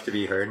loud enough to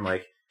be heard. I'm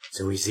like,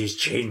 So he's these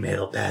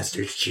chainmail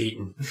bastards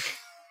cheating.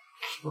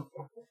 The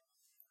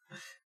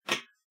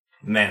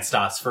man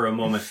stops for a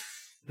moment.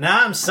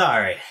 Now, I'm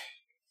sorry.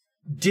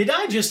 Did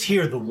I just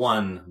hear the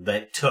one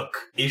that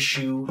took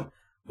issue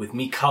with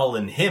me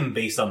calling him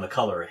based on the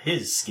color of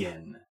his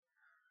skin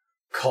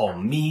call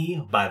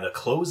me by the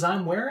clothes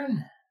I'm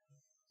wearing?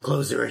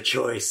 Clothes are a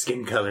choice.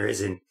 Skin color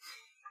isn't.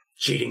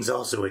 Cheating's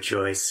also a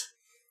choice.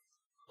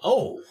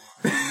 Oh,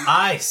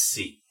 I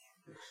see.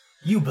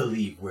 You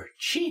believe we're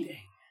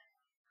cheating.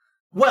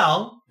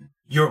 Well,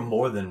 you're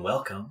more than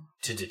welcome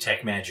to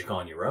detect magic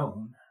on your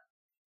own.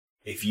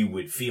 If you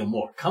would feel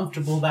more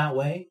comfortable that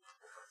way.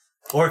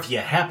 Or if you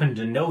happen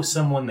to know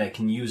someone that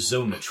can use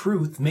Zone the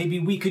Truth, maybe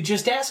we could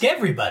just ask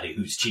everybody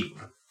who's cheating.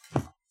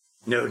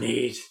 No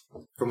need.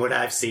 From what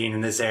I've seen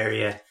in this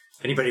area,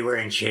 anybody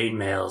wearing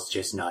chainmail's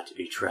just not to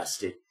be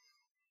trusted.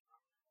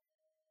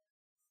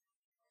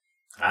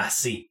 I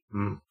see.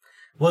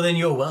 Well, then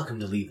you're welcome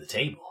to leave the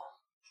table.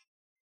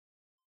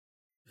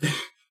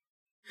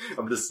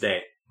 I'm gonna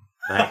stay.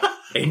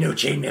 Ain't no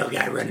chainmail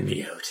guy running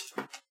me out.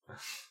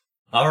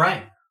 All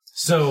right.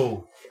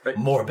 So, Right.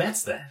 more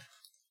bets then.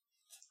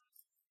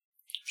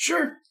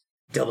 Sure.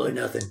 Double or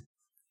nothing.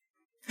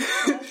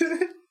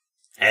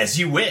 As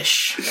you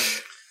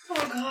wish. Oh,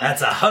 God.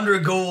 That's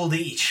 100 gold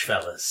each,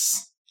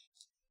 fellas.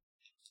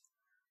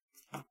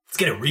 Let's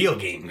get a real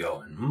game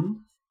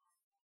going,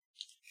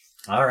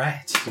 All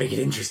right. Make it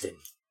interesting.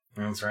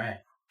 That's right.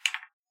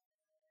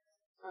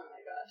 Oh,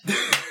 my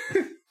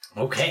God.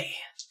 Okay.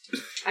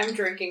 I'm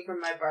drinking from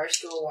my bar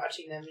stool,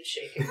 watching them and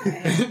shaking my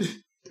head.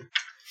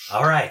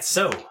 All right,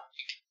 so,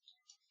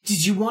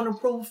 did you want to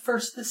roll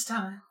first this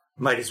time?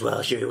 Might as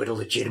well show you what a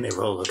legitimate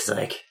roll looks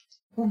like.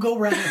 We'll go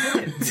right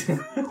ahead.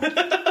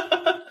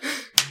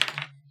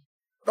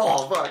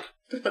 Oh, fuck.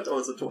 That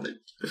was a 20.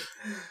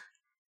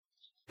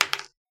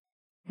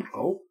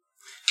 Oh.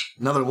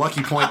 Another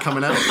lucky point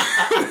coming out.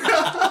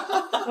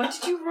 What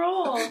did you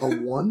roll? A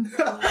 1?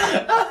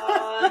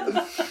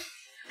 God.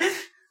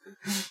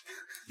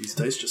 These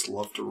dice just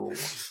love to roll 1.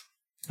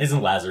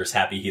 Isn't Lazarus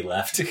happy he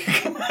left?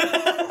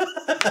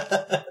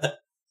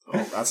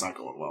 Oh, that's not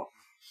going well.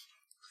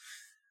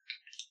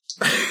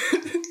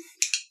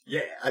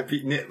 Yeah, I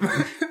beat Nim.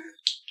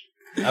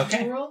 Did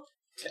Okay. you roll?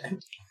 10.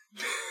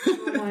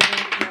 Oh, my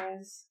God,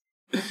 guys.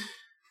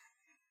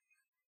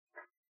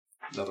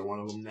 Another one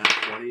of them now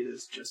 20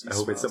 is just. I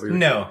hope it's somebody.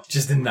 No,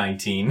 just a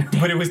 19,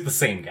 but it was the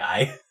same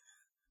guy.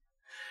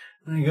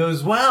 And he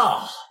goes,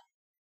 well,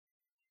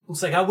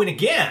 Looks like I win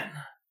again.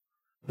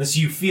 Unless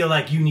you feel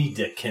like you need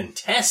to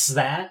contest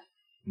that,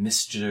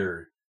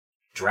 Mr.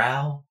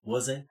 Drow,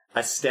 was it?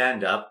 I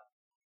stand up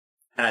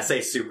and I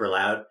say super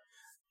loud,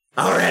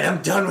 "All right,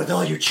 I'm done with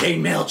all you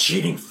chainmail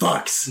cheating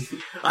fucks.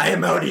 I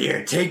am out of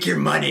here. Take your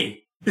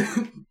money."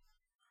 And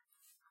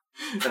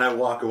I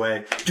walk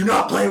away. "Do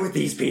not play with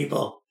these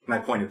people." And I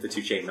point at the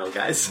two chainmail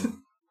guys.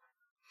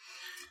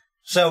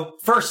 So,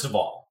 first of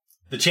all,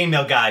 the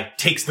chainmail guy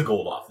takes the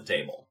gold off the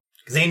table.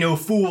 Because ain't no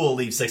fool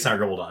leaves 600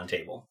 gold on the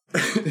table.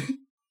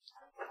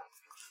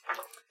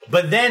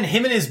 But then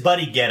him and his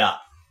buddy get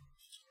up.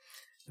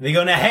 They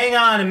go, "Now hang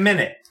on a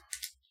minute.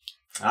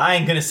 I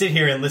ain't gonna sit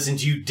here and listen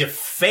to you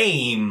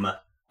defame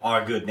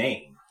our good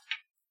name.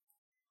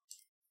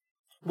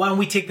 Why don't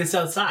we take this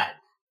outside?"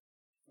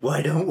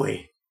 Why don't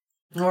we?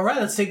 All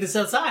right, let's take this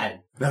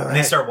outside. All And they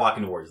right. start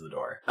walking towards the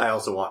door. I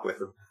also walk with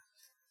them.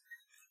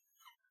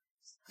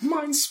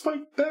 Mind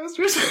spike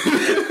bastards.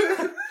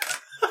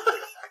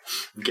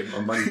 Give my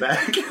money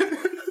back.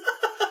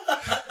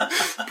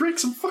 Break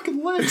some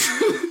fucking legs.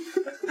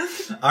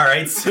 All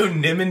right, so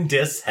Nim and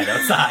Dis head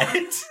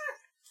outside.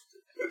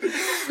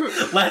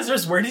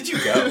 Lazarus, where did you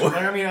go? Like,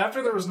 I mean,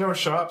 after there was no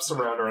shops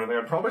around or anything,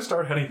 I'd probably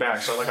start heading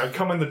back. So, like, I'd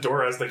come in the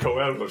door as they go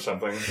out or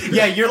something.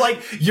 Yeah, you're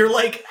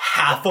like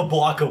half a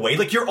block away.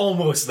 Like, you're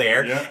almost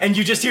there. Yeah. And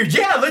you just hear,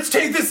 "Yeah, let's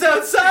take this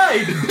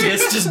outside."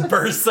 Dis just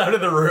bursts out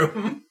of the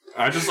room.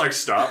 I just, like,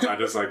 stop. I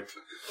just, like,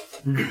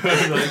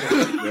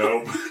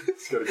 nope.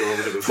 Just gotta go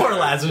over to the Poor side.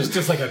 Lazarus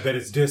just like, "I bet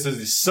it's Dis. It's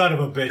the son of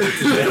a bitch.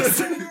 It's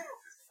Dis."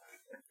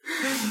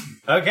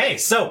 Okay,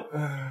 so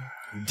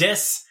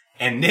Dis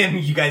and Nim,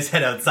 you guys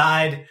head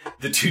outside.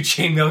 The two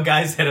chainmail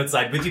guys head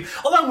outside with you,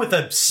 along with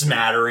a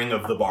smattering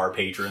of the bar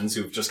patrons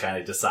who've just kind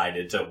of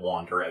decided to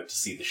wander out to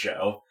see the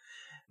show.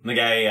 And the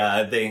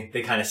guy, they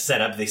kind of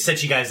set up, they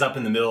set you guys up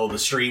in the middle of the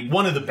street.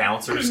 One of the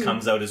bouncers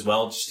comes out as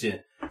well, just to,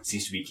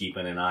 seems to be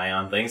keeping an eye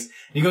on things. And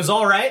he goes,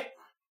 "All right,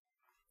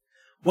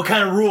 what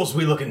kind of rules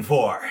we looking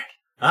for?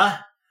 Huh?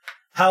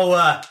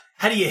 How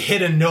do you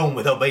hit a gnome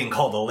without being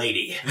called a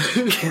lady?"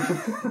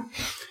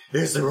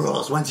 Here's the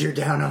rules. Once you're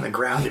down on the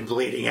ground and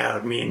bleeding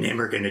out, me and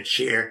Nim are gonna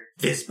cheer,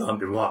 fist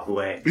bump, and walk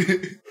away.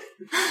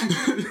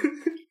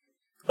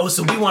 Oh,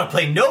 so we want to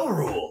play no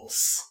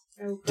rules.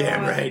 Oh,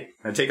 Damn God. right.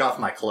 I take off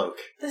my cloak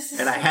This is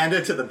and I hand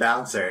it to the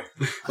bouncer.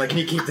 Like, can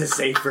you keep this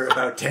safe for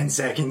about 10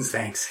 seconds?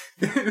 Thanks.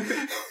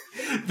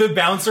 The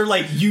bouncer,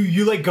 like,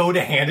 you like go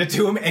to hand it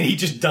to him and he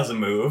just doesn't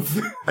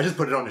move. I just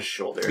put it on his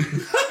shoulder.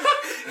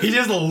 He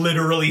just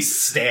literally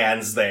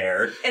stands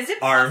there, Is it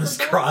arms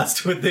possible?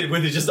 crossed with it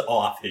just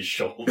off his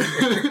shoulder.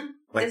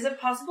 Is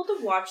it possible to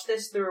watch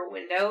this through a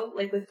window,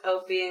 like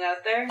without being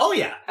out there? Oh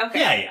yeah.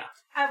 Okay. Yeah.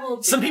 I will.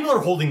 Do Some that. people are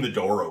holding the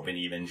door open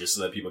even just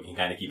so that people can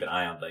kind of keep an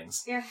eye on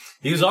things. Yeah.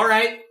 He goes, all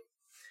right,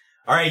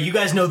 you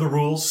guys know the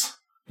rules.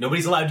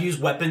 Nobody's allowed to use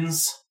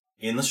weapons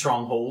in the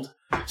stronghold.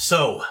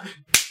 So,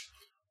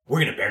 we're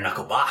gonna bare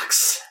knuckle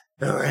box.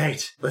 All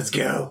right, let's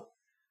go.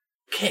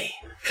 Okay,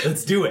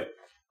 let's do it.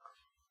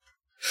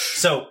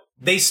 So,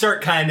 they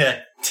start kind of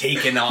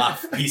taking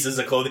off pieces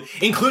of clothing,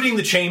 including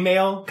the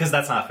chainmail, because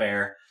that's not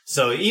fair.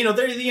 So,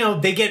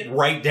 they get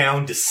right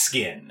down to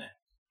skin.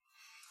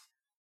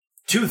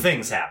 Two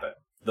things happen.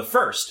 The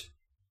first,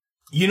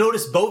 you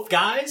notice both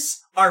guys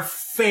are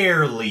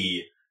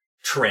fairly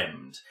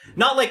trimmed.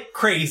 Not like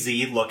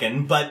crazy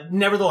looking, but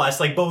nevertheless,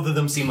 like both of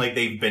them seem like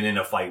they've been in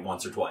a fight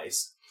once or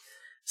twice.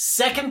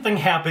 Second thing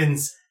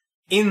happens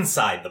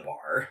inside the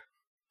bar.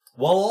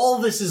 While all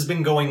this has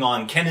been going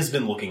on, Ken has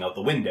been looking out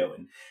the window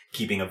and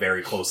keeping a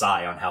very close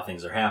eye on how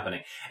things are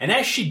happening. And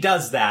as she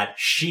does that,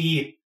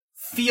 she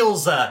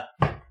feels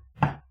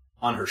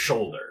on her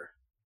shoulder.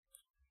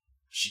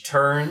 She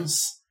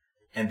turns,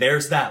 and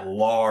there's that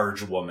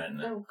large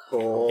woman. Oh,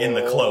 God. In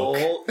the cloak.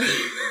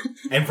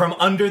 And from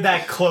under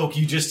that cloak,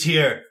 you just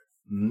hear,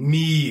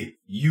 "Me,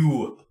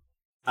 you,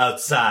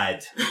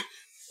 outside."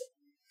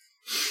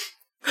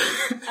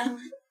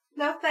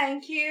 No,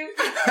 thank you.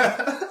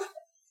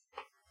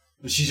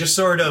 She's just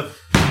sort of,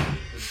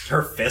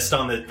 her fist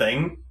on the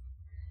thing.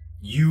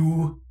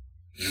 "You,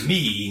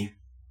 me,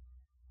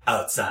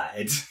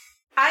 outside."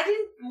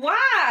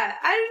 Why?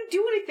 I didn't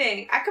do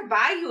anything. I could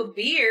buy you a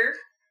beer.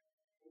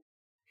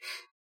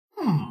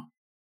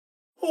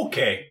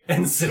 Okay.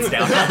 And sits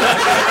down. Buy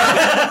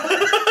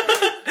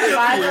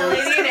the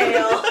lady an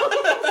ale.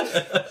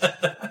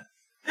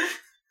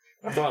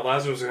 I thought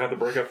Lazarus had to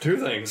break up two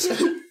things.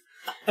 And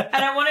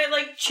I want to,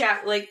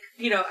 chat,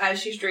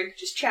 as she's drinking,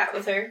 just chat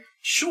with her.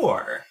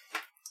 Sure.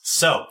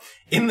 So,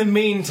 in the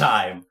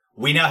meantime,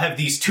 we now have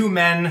these two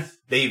men.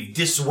 They've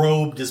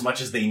disrobed as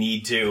much as they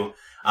need to.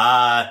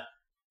 How's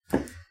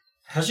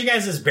you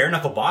guys' bare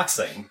knuckle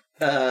boxing?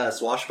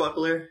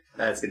 Swashbuckler?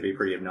 That's gonna be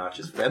pretty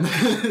obnoxious for them.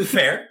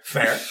 Fair.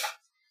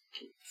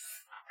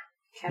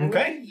 Kind of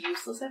Okay.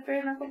 useless at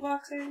bare knuckle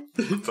boxing.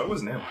 So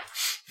was new.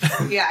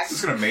 Yeah.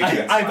 Just gonna make I'm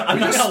it. not You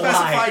gonna lie.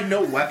 specified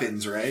no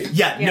weapons, right?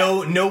 Yeah,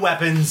 Yeah. no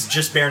weapons,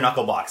 just bare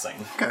knuckle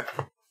boxing.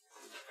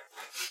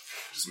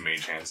 Just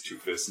mage hands, two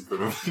fists in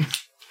front of him.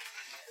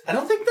 I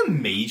don't think the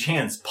mage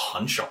hands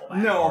punch all that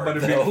No, hard, but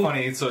it'd though. be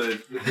funny so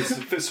that his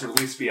fists would at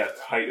least be at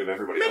the height of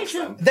everybody else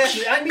then.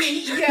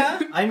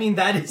 I mean,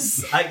 that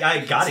is...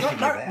 I gotta give you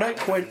that.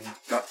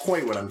 Not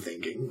quite what I'm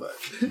thinking, but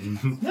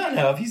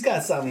No, if he's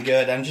got something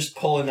good, I'm just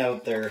pulling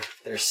out their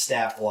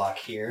stat block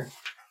here.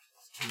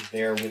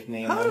 Bear with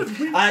me a moment.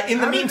 In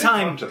the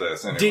meantime, to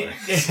this anyway.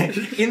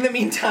 in the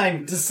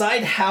meantime,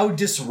 decide how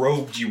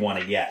disrobed you want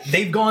to get.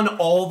 They've gone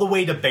all the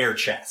way to bare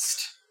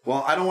chest.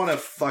 well, I don't want to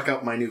fuck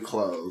up my new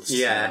clothes.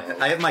 Yeah,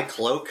 so- I have my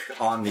cloak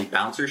on the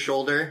bouncer's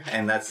shoulder,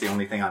 and that's the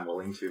only thing I'm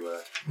willing to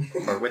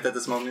part with at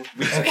this moment.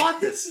 We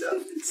spot this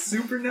stuff. It's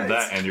super nice.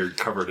 That and you're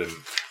covered in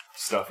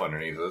stuff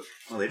underneath it.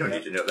 Well, they don't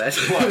need to know that.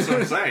 Well, that's what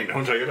I'm saying.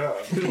 Don't take it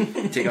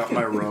out. take off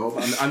my robe.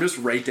 I'm just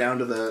right down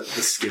to the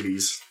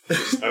skivvies.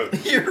 Oh,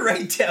 You're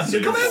right down so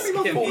to you're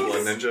the full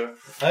skivvies.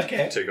 ninja.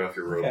 Okay. Take off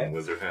your robe Okay. and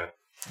wizard hat.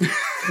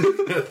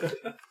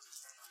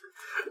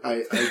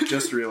 I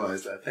just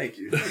realized that. Thank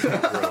you.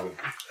 Robe.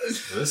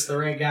 Is this the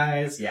right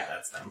guys? Yeah,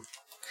 that's them.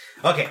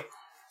 Okay.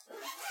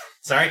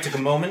 Sorry, it took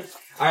a moment.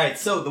 Alright,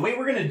 so the way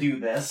we're gonna do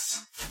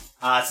this,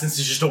 since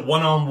it's just a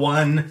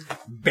one-on-one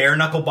bare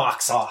knuckle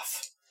box off,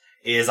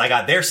 is I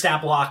got their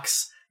stat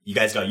blocks, you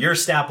guys got your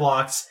stat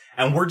blocks,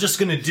 and we're just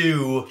gonna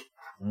do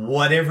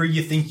whatever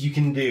you think you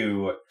can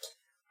do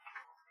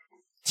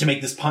to make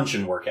this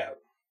punching work out.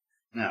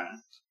 Alright.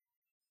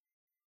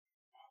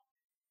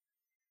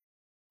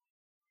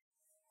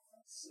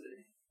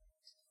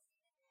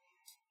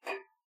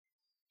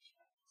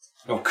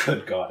 Oh,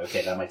 good God.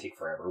 Okay, that might take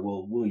forever.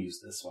 We'll use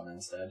this one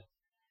instead.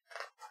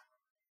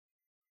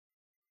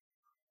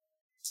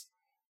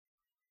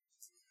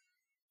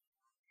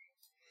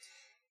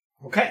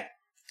 Okay.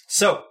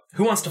 So,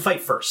 who wants to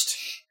fight first?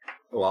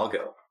 Well, I'll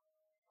go.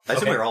 I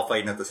assume Okay. we're all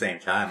fighting at the same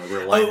time.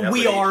 We're lining up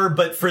We with are,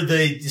 but for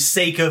the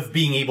sake of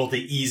being able to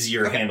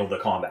easier handle the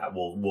combat,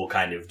 we'll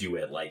kind of do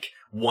it like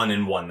one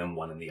and one, then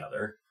one and the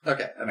other.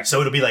 Okay, that makes So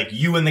it'll be like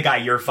you and the guy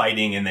you're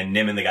fighting, and then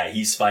Nim and the guy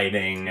he's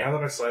fighting. Now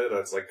that I decided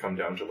that's like come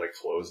down to like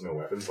clothes, no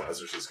weapons,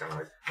 Lazarus is kind of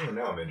like, oh,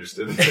 now I'm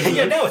interested.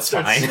 Yeah, no, it's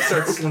Starts- fine.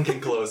 Starts slinking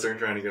closer and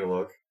trying to get a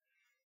look.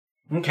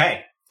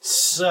 Okay,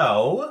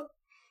 so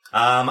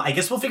I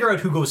guess we'll figure out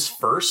who goes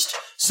first.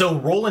 So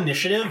roll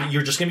initiative.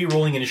 You're just gonna be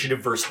rolling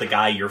initiative versus the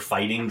guy you're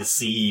fighting to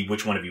see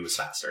which one of you is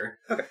faster.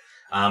 Okay.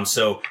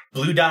 So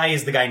blue die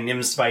is the guy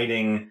Nim's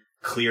fighting.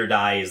 Clear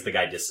die is the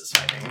guy Dis is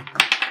fighting.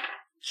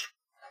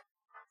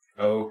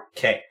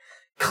 Okay.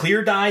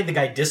 Clear die, the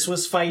guy Dis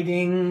was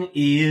fighting,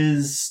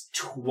 is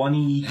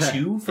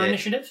 22 for Yeah.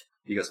 initiative.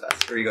 He goes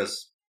faster. Or he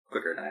goes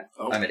quicker than I am.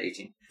 Oh. I'm at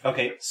 18.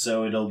 Okay,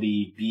 so it'll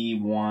be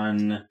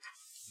B1,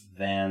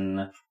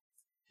 then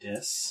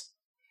Dis.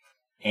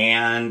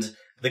 And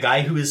the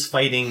guy who is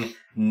fighting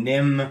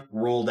Nim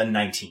rolled a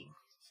 19.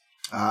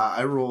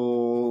 I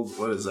rolled,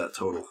 what is that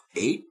total?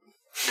 8?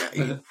 Yeah,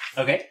 8.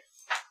 Okay.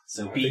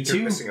 So I think you're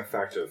B2 missing a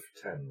fact of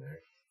 10 there.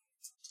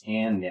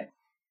 and Nim.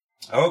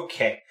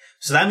 Okay,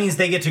 so that means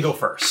they get to go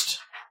first.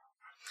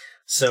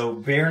 So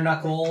bare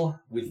knuckle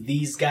with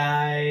these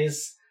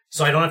guys.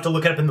 So I don't have to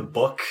look it up in the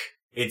book.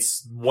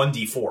 It's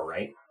 1d4,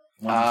 right?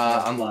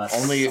 1d4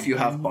 plus Only if you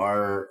have something.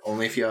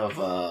 only if you have,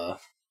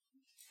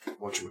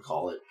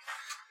 whatchamacallit,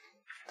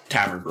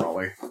 Tavern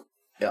Brawler.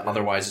 Yeah,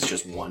 otherwise it's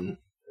just 1.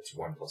 It's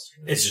 1 plus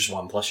 3. It's just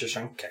 1 plus your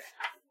strength? Okay.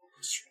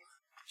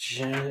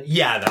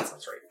 Yeah, that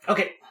sounds right.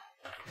 Okay.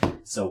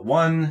 So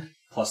 1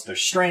 plus their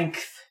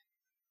strength.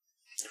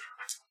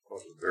 Well,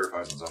 the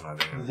verified one's on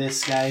that anyway.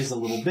 This guy's a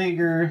little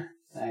bigger.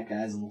 That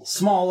guy's a little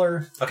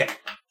smaller. Okay.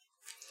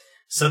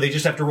 So they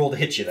just have to roll to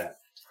hit you then.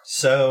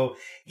 So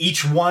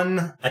each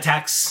one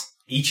attacks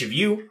each of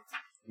you.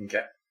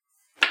 Okay.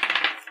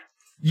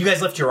 You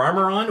guys left your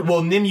armor on?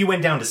 Well, Nim, you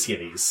went down to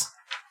skivvies.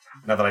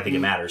 Not that I think it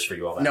matters for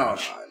you all that No,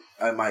 much.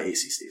 my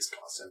AC stays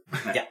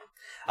constant.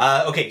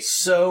 Okay,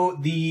 so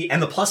the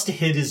plus to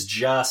hit is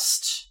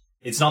just...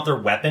 It's not their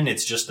weapon,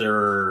 it's just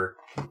their...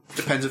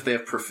 Depends if they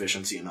have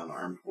proficiency in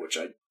unarmed, which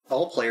I...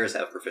 All players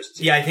have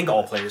proficiency. Yeah, I think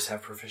all players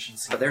have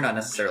proficiency. But they're not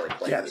necessarily Yeah,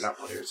 players. they're not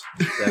players.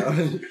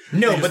 So,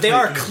 No, just but they play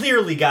are games.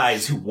 clearly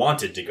guys who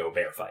wanted to go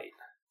bear fight.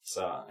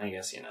 So, I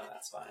guess,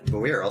 that's fine. but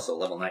we are also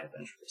level 9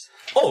 adventurers.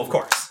 Oh, of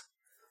course.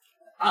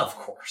 Of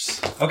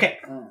course. Okay,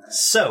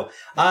 so,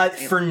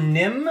 for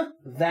Nim,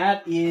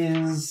 that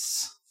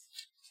is...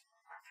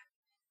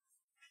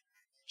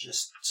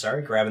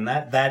 grabbing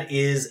that. That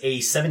is a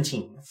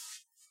 17.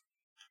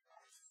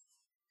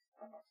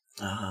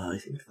 I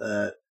think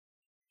that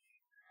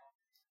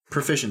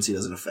proficiency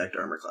doesn't affect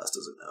armor class,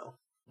 does it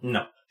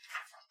now?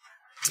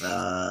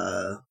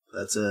 No.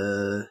 That's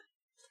a...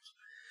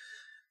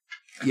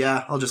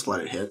 Yeah, I'll just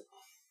let it hit.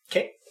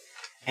 Okay.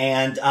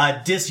 And,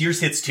 Dis, yours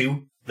hits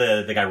too.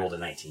 The guy rolled a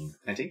 19.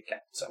 19? Okay.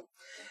 So,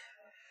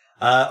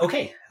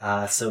 okay.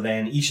 So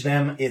then each of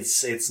them,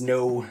 it's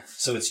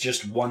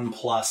just 1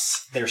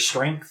 plus their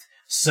strength.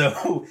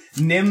 So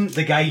Nim,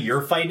 the guy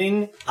you're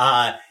fighting,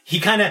 he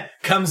kind of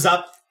comes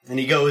up and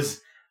he goes,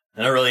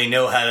 I don't really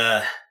know how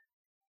to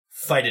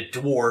fight a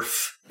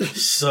dwarf.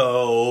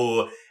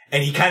 So,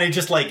 And he kind of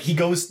just like, he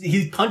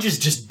punches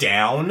just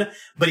down,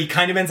 but he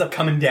kind of ends up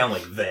coming down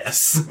like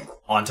this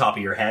on top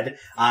of your head.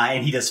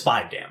 And he does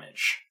 5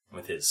 damage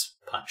with his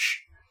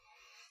punch.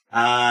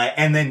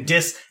 And then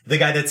the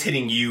guy that's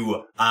hitting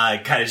you,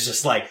 kind of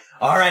just like,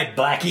 all right,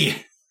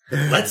 Blackie,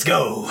 let's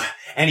go.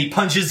 And he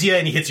punches you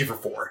and he hits you for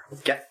 4.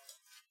 Okay.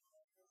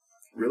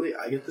 Really?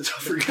 I get the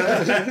tougher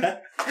guy?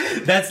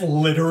 That's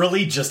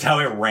literally just how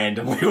it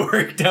randomly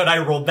worked out. I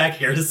rolled back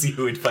here to see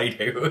who would fight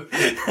who.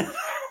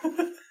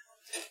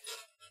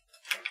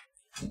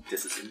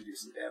 This is going to do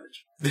some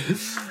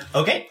damage.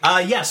 Okay.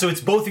 Yeah, so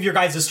it's both of your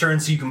guys'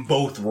 turns, so you can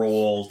both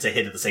roll to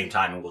hit at the same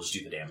time, and we'll just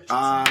do the damage.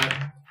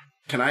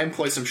 Can I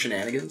employ some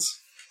shenanigans?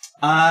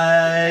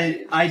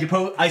 I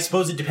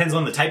suppose it depends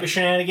on the type of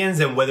shenanigans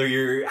and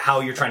how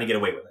you're trying to get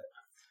away with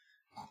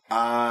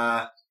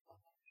it.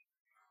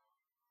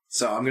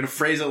 So I'm going to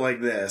phrase it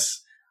like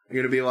this. I'm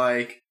going to be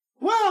like,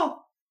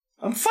 well,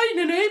 I'm fighting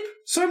an ape,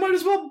 so I might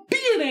as well be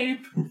an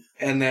ape.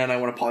 And then I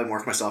want to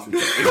polymorph myself into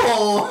an ape.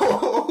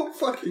 Oh,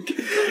 fucking...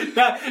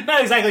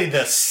 Not exactly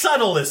the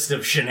subtlest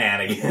of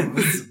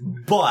shenanigans,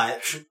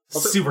 but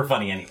super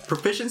funny anyway.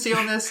 Proficiency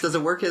on this, does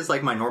it work as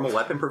like my normal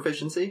weapon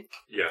proficiency?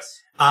 Yes.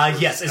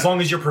 Yes, as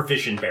long as you're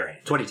proficient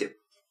barehand. 22.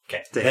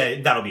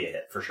 Okay, that'll be a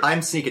hit for sure.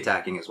 I'm sneak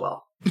attacking as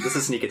well. This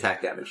is sneak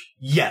attack damage.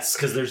 Yes,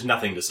 because there's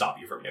nothing to stop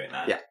you from doing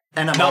that. Yeah.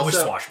 And I'm Not with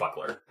also,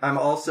 Swashbuckler. I'm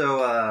also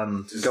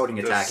goading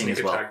attacking does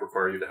as well. sneak attack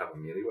require you to have a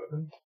melee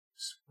weapon?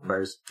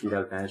 Requires you to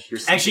have advantage. You're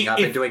sneaking Actually, up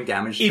and doing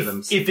damage to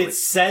them. If it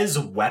says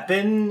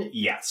weapon,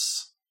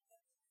 yes.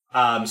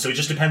 So it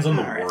just depends on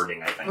the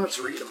wording, I think. Let's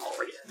read them all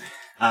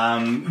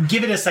again.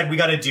 Give it a sec. We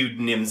gotta do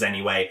Nims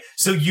anyway.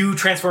 So you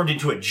transformed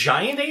into a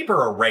giant ape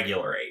or a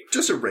regular ape?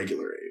 Just a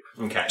regular ape.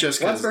 Okay. Just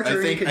because Once per turn, I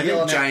you think can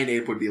deal giant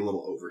ape would be a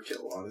little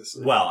overkill,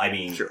 honestly. Well, I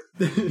mean, Sure.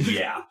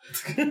 yeah.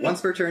 Once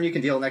per turn, you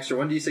can deal an extra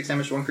 1d6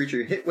 damage to one creature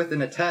you hit with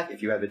an attack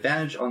if you have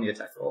advantage on the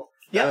attack roll.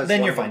 Yeah, That was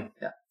then one you're of them. fine.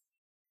 Yeah.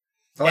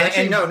 Oh, And-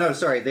 actually, and- no,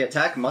 sorry. The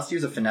attack must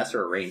use a finesse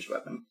or a ranged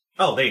weapon.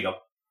 Oh, there you go.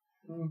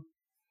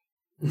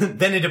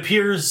 Then it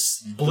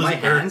appears My Blizzard.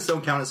 hands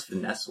don't count as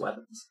finesse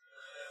weapons.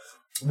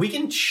 We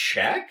can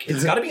check.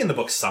 It's got to be in the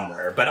book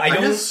somewhere, but I I'm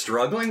don't. just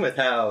struggling with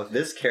how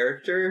this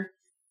character,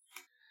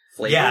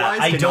 Yeah, flavor-wise,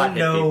 I cannot don't hit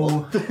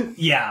know. people.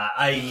 Yeah,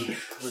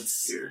 let's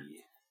see.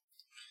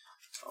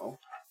 Oh.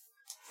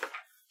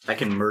 I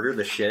can murder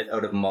the shit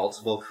out of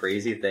multiple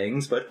crazy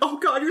things, but oh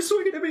god, you're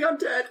swinging at me, I'm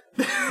dead.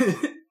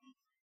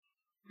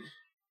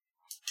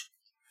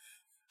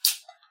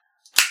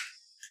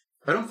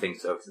 I don't think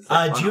so. 'Cause it's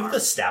like Do you have unarmed. the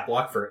stat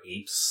block for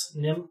apes,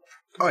 Nim?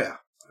 Oh, yeah.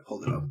 I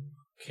pulled it up.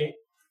 Okay.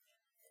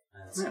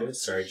 That's good.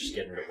 Sorry, just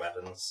getting rid of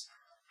weapons.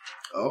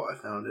 Oh, I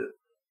found it.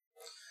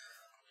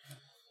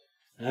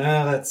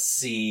 Let's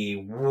see.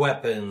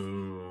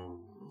 Weapons.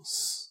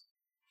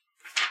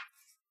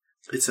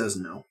 It says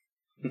no.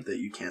 That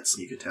you can't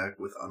sneak attack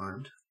with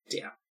unarmed.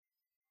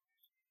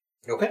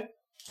 Okay.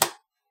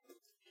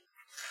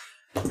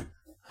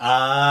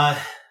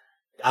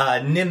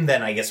 Nim,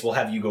 then I guess we'll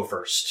have you go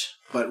first.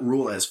 But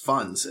rule as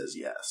fun says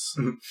yes.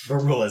 The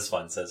rule is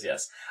fun says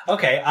yes.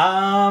 Okay.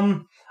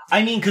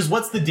 I mean, because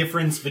what's the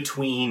difference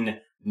between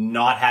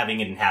not having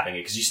it and having it?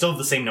 Because you still have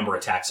the same number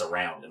of attacks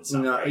around and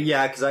stuff. No, right?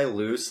 yeah, because I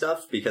lose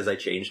stuff because I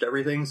changed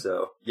everything.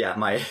 So yeah,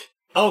 my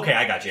Okay,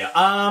 I got you.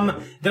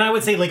 Then I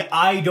would say, like,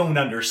 I don't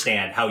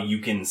understand how you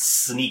can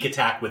sneak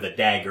attack with a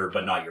dagger,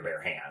 but not your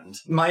bare hand.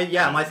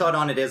 my thought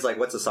on it is like,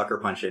 what's a sucker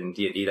punch in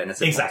D&D? And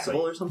it's Exactly.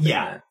 impossible or something.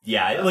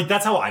 Yeah. Like,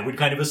 that's how I would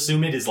kind of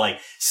assume it, is like,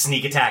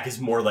 sneak attack is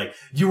more like,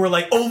 you were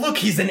like, oh, look,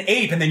 he's an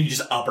ape, and then you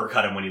just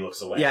uppercut him when he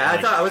looks away. Yeah, Like,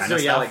 I thought I was that doing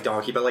kind of like stuff.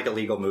 donkey, but like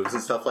illegal moves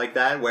and stuff like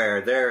that,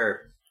 where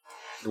they're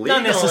legal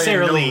Not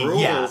necessarily, and no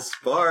rules yeah.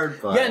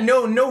 barred, but Yeah,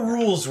 no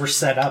rules were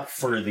set up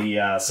for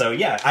the, so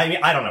yeah, I mean,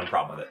 I don't have a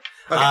problem with it.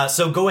 Okay.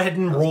 So go ahead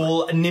and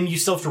roll, Nim, you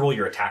still have to roll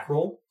your attack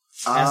roll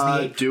as the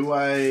ape. Do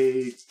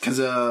I... Because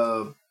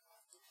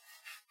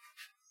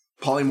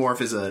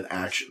polymorph is an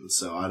action,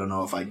 so I don't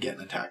know if I get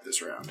an attack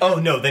this round. Oh,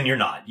 no, then you're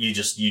not. You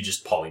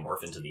just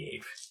polymorph into the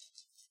ape.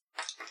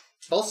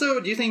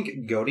 also, do you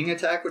think goading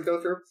attack would go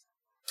through?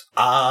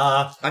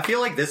 I feel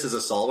like this is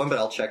a solid one, but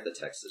I'll check the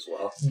text as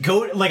well.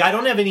 I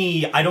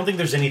don't think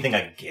there's anything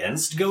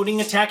against goading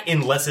attack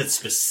unless it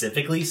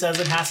specifically says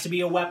it has to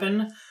be a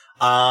weapon.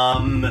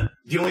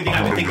 The only thing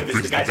I would think of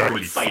is the guy's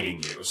already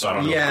fighting you, so I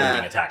don't know if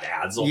goading attack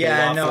adds a whole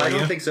lot no, for I you.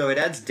 don't think so. It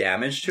adds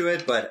damage to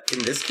it, but in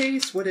this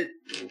case, would it...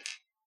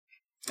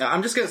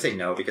 I'm just gonna say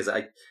no, because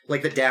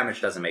the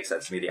damage doesn't make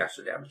sense to me, the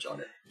extra damage on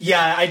it.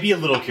 Yeah, I'd be a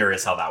little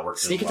curious how that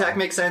works. Sneak as well. attack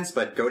makes sense,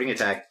 but goading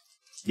attack...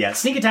 Yeah,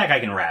 sneak attack I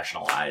can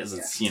rationalize.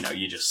 It's,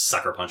 you just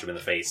sucker punch him in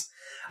the face.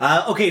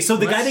 Okay, so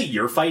the guy that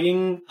you're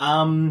fighting,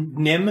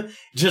 Nim,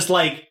 just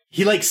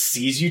he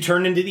sees you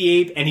turn into the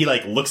ape and he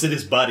looks at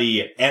his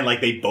buddy and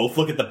they both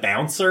look at the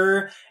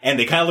bouncer and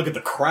they kind of look at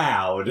the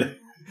crowd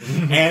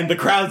and the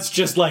crowd's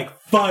just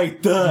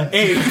fight the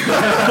ape,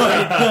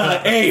 fight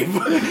the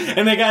ape.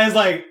 And the guy's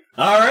like,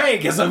 all right,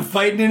 guess I'm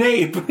fighting an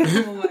ape. Oh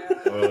my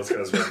god. Oh, this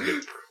guy's gonna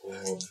get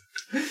cold.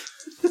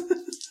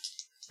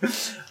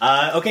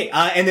 Okay,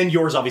 and then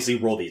yours obviously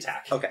roll the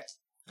attack. Okay.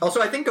 Also,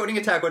 I think goading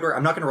attack would work.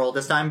 I'm not going to roll it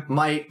this time.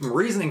 My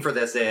reasoning for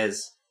this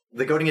is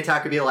the goading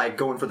attack would be like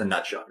going for the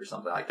nut shot or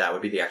something like that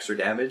would be the extra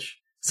damage.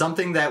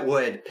 Something that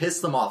would piss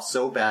them off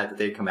so bad that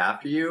they'd come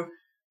after you,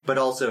 but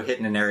also hit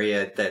in an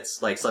area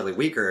that's like slightly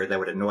weaker that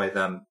would annoy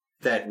them,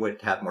 that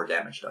would have more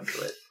damage done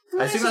to it.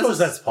 I suppose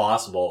that's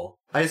possible.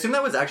 I assume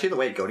that was actually the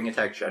way goading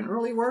attack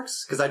generally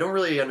works, because I don't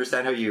really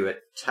understand how you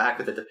attack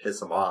with it to piss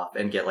them off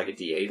and get like a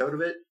D8 out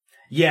of it.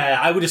 Yeah,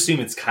 I would assume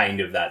it's kind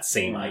of that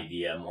same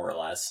idea, more or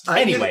less.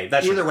 Anyway,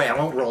 that's either way. I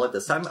won't roll it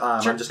this time.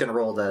 I'm just going to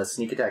roll the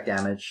sneak attack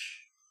damage,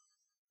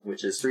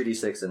 which is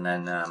 3d6 and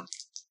then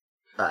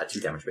 2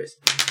 damage base.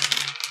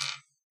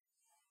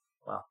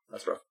 Wow,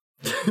 that's rough.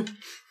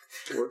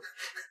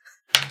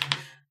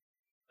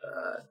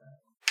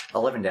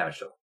 11 damage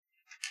total.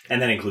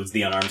 And that includes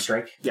the unarmed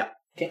strike? Yeah.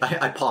 Okay.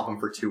 I pop them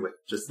for 2 with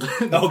just...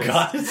 Oh,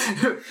 God.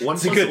 One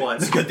it's plus 1.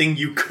 It's a good thing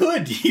you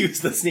could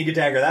use the sneak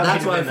attacker.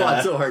 That's why I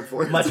fought so hard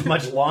for it.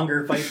 Much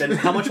longer fight than...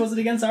 How much was it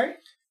again, sorry?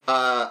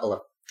 11.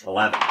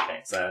 11.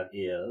 Okay, so that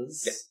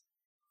is... Yeah.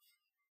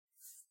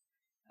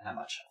 How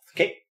much?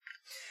 Okay.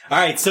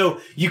 Alright, so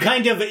you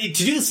kind of... To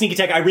do the sneak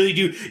attack, I really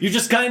do... You're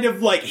just kind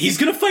of like, he's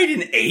gonna fight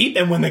an ape,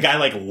 and when the guy,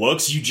 like,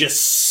 looks, you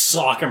just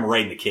sock him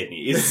right in the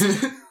kidneys.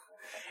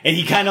 And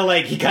he kind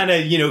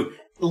of, you know...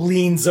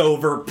 leans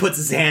over, puts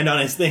his hand on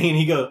his thing, and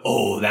he goes,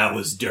 "Oh, that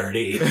was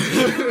dirty."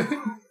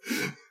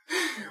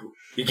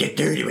 You get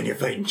dirty when you're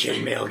fighting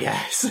chainmail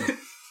guys.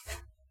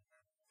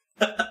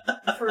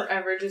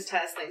 Forever just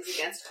has things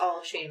against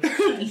all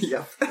chainmail.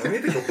 Yeah. I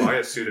need to go buy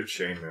a suit of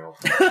chainmail.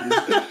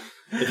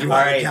 If you All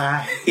want right. to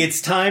die.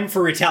 It's time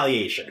for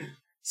retaliation.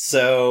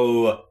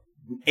 So,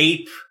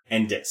 Ape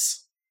and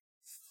Dis.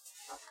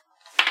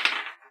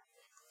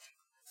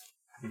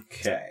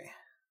 Okay.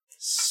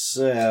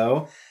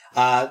 So,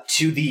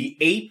 to the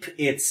Ape,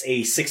 it's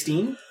a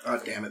 16. Oh,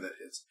 damn it, that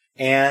hits.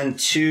 And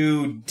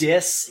to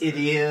Dis, it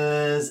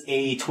is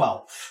a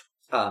 12.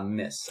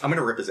 Miss. I'm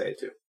gonna rip his A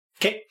too.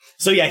 Okay.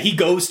 So yeah, he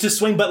goes to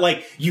swing, but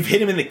like, you've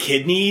hit him in the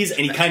kidneys,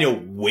 and he kind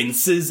of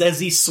winces as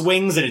he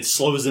swings, and it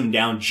slows him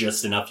down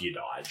just enough you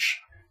dodge.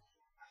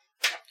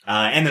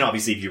 And then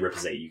obviously if you rip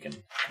his A, you can...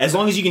 As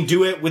long as you can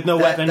do it with no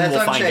weapon, that's we'll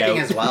what I'm find checking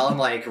out. as well. I'm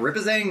like,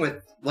 riposating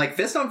with, like,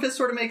 fist on fist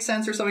sort of makes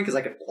sense or something, because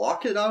I could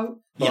block it out,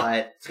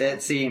 but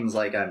it seems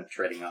like I'm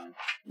treading on.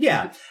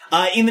 Yeah.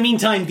 In the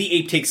meantime, the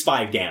ape takes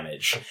 5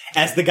 damage.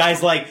 As the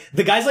guy's like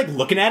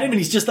looking at him, and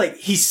he's just like,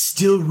 he's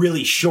still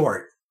really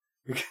short.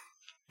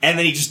 And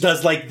then he just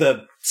does like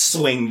the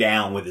swing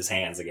down with his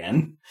hands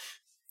again.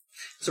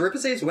 So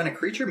Ripasay is when a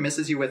creature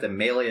misses you with a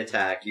melee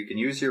attack, you can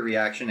use your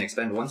reaction and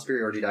expend 1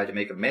 superiority die to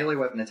make a melee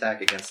weapon attack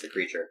against the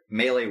creature.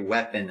 Melee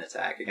weapon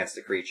attack against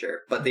the creature.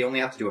 But they only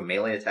have to do a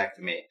melee attack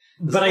to me.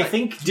 But I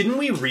think, didn't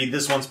we read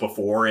this once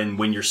before, and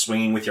when you're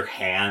swinging with your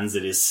hands,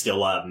 it is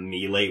still a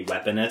melee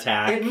weapon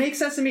attack? It makes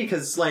sense to me,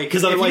 because, like...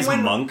 Because otherwise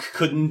Monk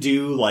couldn't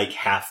do, like,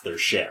 half their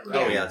shit, right?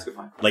 Oh, yeah, that's a good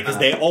point. Like,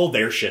 because all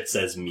their shit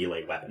says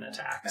melee weapon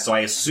attack, so I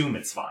assume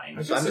it's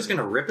fine. So I'm just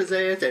gonna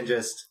Ripasay it and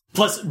just...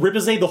 Plus,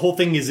 Ripasay, the whole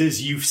thing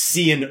is you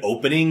see an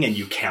opening and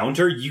you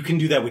counter, you can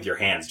do that with your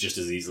hands just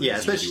as easily Yeah,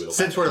 as you can do with a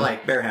since weapon. we're,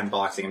 like, barehand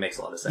boxing, it makes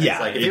a lot of sense. Yeah,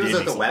 like, if it it was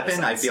with makes a a lot of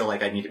weapon, I sense. feel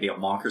like I'd need to be a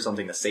monk or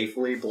something to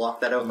safely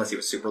block that out, unless he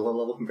was super low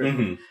level compared to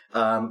me.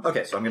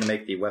 Okay, so I'm gonna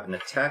make the weapon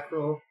attack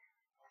roll.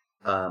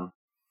 That's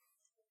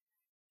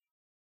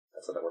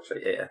how that works,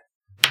 right?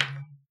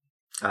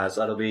 Yeah. So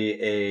that'll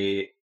be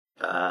a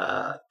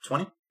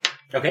 20.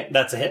 Okay,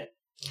 that's a hit.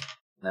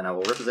 Then I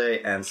will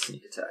Ripasay and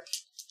sneak attack.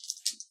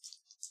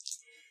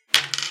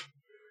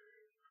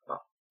 Wow.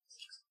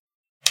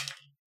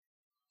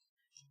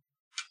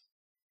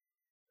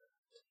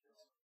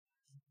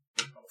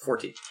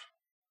 14.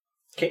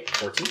 Okay,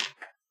 14.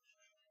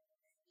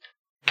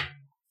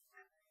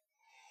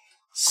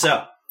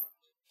 So,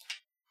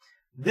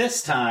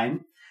 this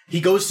time, he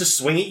goes to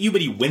swing at you,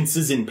 but he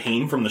winces in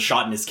pain from the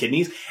shot in his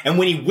kidneys. And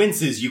when he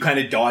winces, you kind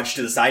of dodge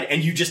to the side,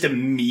 and you just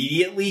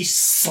immediately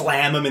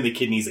slam him in the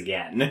kidneys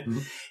again. Mm-hmm.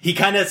 He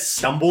kind of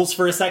stumbles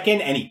for a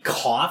second, and he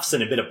coughs,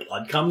 and a bit of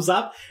blood comes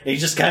up. And he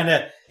just kind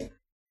of,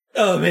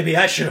 oh, maybe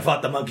I should have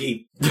fought the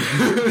monkey. You're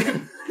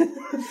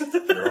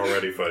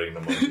already fighting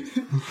the monkey.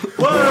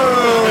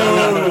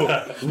 Whoa!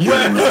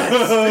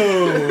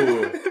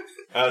 Whoa!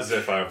 As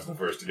if I was the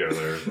first to go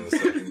there in a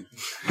second.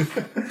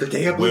 The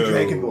day of Blue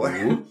Dragon Boy.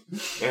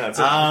 Yeah, that's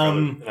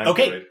it.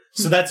 Okay,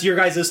 so that's your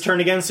guys'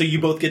 turn again, so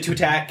you both get to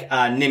attack.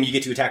 Nim, you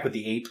get to attack with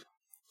the ape.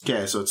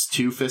 Okay, so it's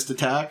 2 fist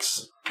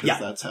attacks. 'Cause Yeah.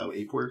 that's how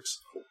ape works.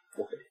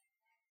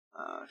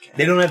 Okay.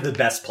 They don't have the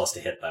best plus to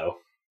hit, though.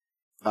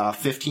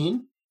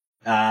 15.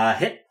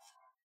 Hit.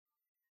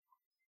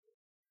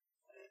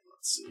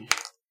 Let's see.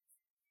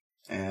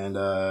 And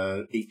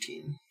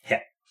 18.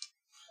 Hit.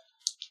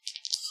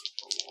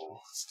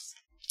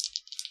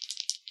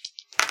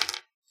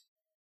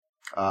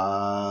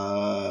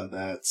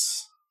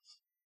 That's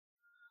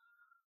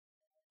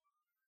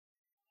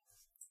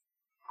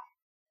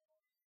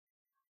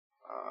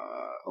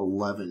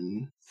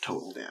 11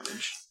 total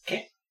damage.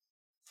 Okay.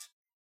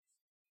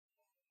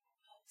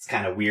 It's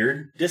kind of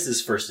weird.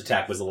 This' first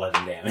attack was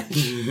 11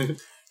 damage.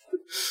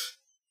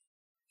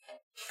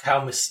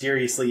 How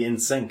mysteriously in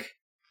sync.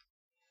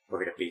 We're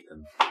gonna beat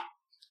them.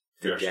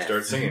 You actually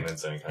start singing and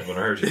saying, I'm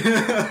gonna hurt you.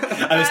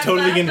 I was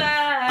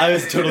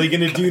totally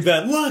gonna do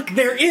that. Look,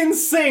 they're in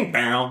sync.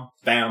 Bow,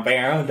 bow,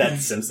 bow. That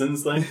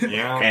Simpsons thing.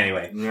 Yeah.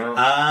 Anyway.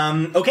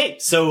 Yeah. Okay,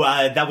 so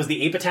that was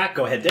the ape attack.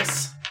 Go ahead,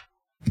 Dis.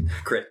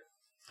 Crit.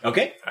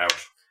 Okay.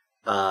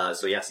 Ouch.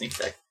 So yeah, sneak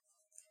attack.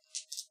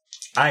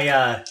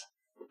 I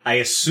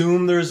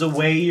assume there's a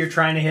way you're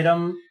trying to hit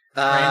him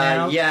right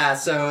now? Yeah,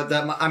 so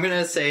I'm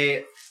gonna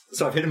say,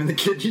 so I've hit him in the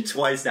kidney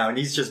twice now, and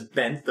he's just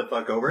bent the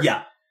fuck over.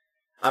 Yeah.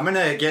 I'm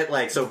gonna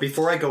get so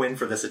before I go in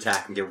for this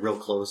attack and get real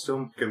close to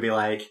him, I'm gonna be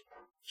like,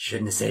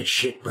 shouldn't have said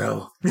shit,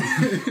 bro.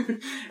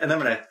 And then I'm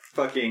gonna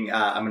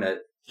I'm gonna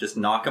just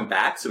knock him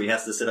back so he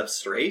has to sit up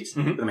straight.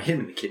 Mm-hmm. Then I'm gonna hit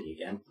him in the kidney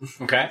again.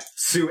 Okay.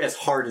 Sue as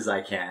hard as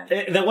I can.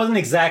 That wasn't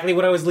exactly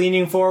what I was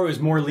leaning for. It was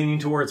more leaning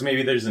towards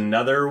maybe there's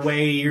another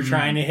way you're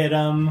trying to hit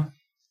him.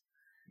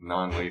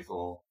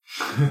 Non-lethal.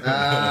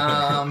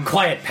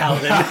 Quiet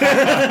paladin.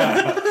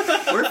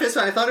 Or fist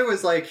fight. I thought it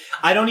was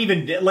I don't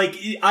even,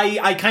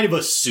 I kind of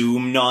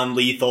assume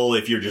non-lethal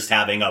if you're just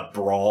having a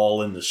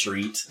brawl in the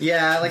street.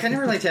 yeah, I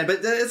never really intend, but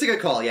it's a good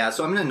call, yeah.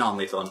 So I'm gonna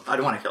non-lethal him. I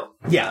don't want to kill him.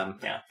 Yeah,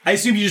 yeah. I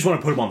assume you just want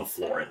to put him on the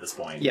floor at this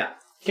point. Yeah.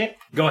 Okay,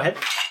 go ahead.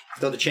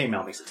 Though the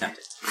chainmail makes it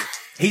tempting.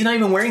 He's not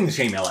even wearing the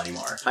chainmail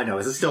anymore. I know,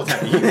 is it still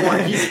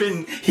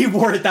tempting? He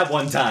wore it that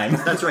one time.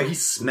 That's right, he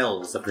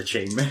smells of the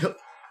chainmail.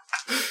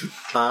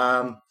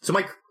 So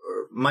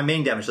my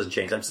main damage doesn't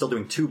change. I'm still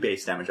doing 2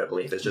 base damage, I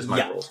believe. It's just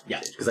my rolls. Yeah.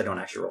 Because I don't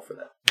actually roll for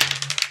that.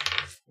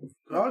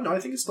 Oh, no, I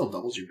think it still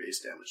doubles your base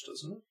damage,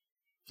 doesn't it?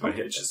 But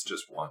it's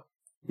just one.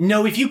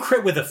 No, if you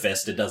crit with a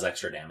fist, it does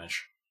extra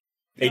damage.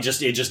 It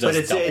just does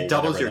But double it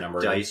doubles whatever your the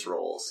number dice is.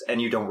 rolls,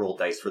 and you don't roll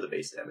dice for the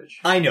base damage.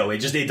 I know,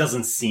 it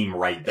doesn't seem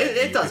right that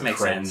It you does could make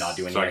crit sense. and not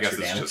do any So I guess extra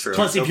it's damage. just True.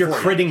 Plus, if So you're 4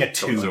 critting a damage.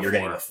 2, So you're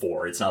getting 4. a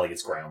 4. It's not like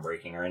it's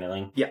groundbreaking or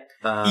anything. Yeah.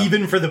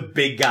 Even for the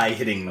big guy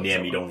hitting That's Nim,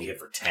 so you'd much. only hit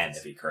for 10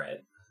 if he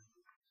crit.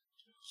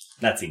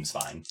 That seems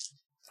fine.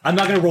 I'm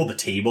not going to roll the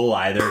table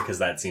either, because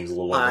that seems a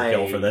little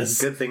overkill for this.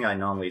 Good thing I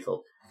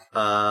non-lethal.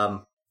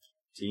 15,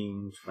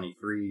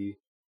 23,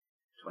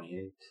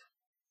 28,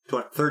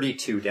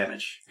 32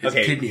 damage. His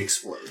Okay. kidney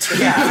explodes.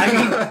 Yeah, I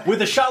mean,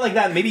 with a shot like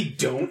that, maybe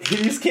don't hit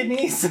his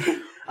kidneys.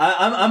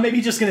 I'm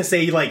maybe just gonna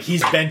say,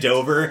 he's bent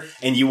over,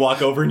 and you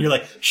walk over, and you're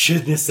like,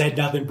 shouldn't have said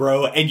nothing,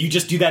 bro. And you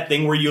just do that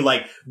thing where you,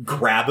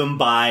 grab him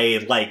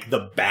by,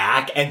 the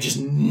back, and just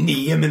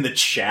knee him in the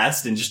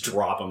chest, and just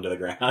drop him to the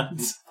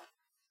ground.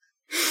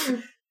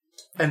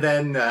 And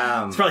then,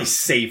 It's probably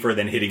safer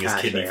than hitting his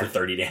kidney yeah. for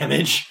 30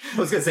 damage. I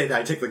was gonna say that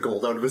I take the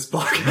gold out of his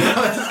pocket.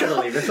 I was just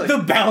gonna leave it. The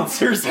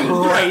bouncer's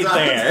right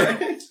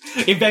there.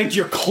 In fact,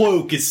 your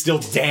cloak is still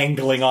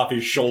dangling off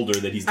his shoulder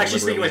that he's Actually,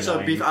 speaking of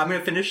deliberately which, annoying. I'm going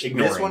to finish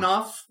Ignoring. this one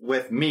off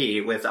with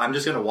I'm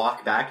just going to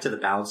walk back to the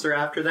bouncer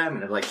after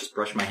them and just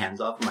brush my hands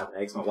off my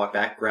legs. I'm going to walk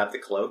back, grab the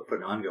cloak, put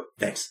it on, and go,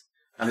 thanks.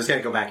 I'm just going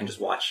to go back and just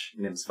watch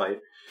Nim's fight.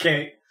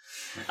 Okay.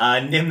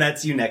 Nim,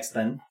 that's you next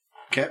then.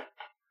 Okay.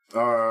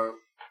 Oh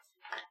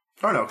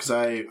no, because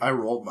I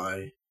rolled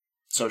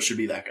so it should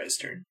be that guy's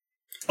turn.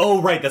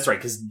 Oh, right, that's right,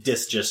 because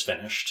Dis just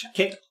finished.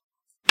 Okay.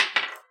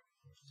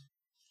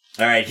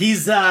 Alright,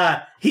 he's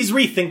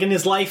rethinking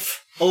his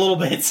life a little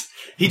bit.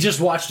 He just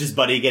watched his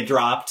buddy get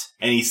dropped,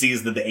 and he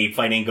sees that the ape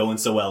fight ain't going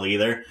so well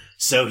either.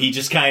 So he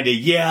just kinda,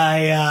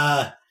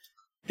 I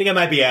think I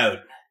might be out.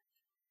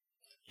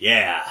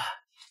 Yeah.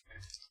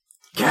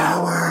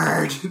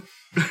 Coward!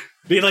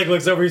 He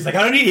looks over, he's like,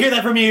 I don't need to hear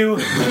that from you!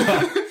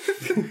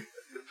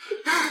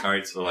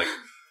 Alright, so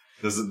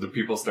do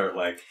people start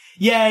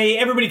Yeah,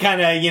 everybody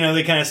kinda,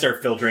 they kinda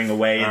start filtering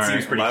away. It All seems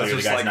right, pretty well, clear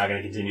the just guy's not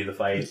gonna continue the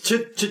fight.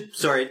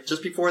 Sorry,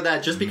 just before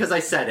that, just because I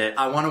said it,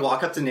 I want to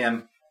walk up to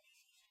Nim,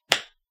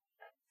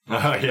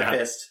 Oh,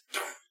 yeah.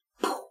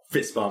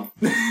 fist bump.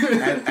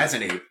 As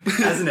an ape.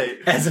 As an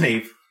ape. As an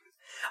ape.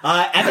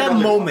 At that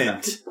probably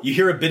moment, you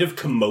hear a bit of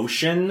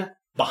commotion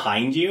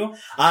behind you,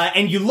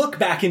 and you look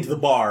back into the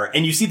bar,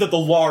 and you see that the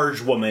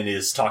large woman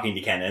is talking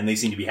to Kenna, and they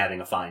seem to be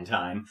having a fine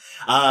time.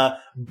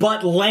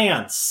 But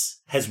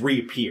Lance has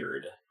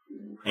reappeared,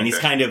 and he's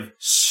Okay. kind of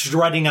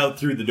strutting out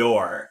through the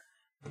door.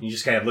 He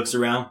just kind of looks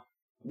around.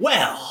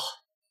 Well,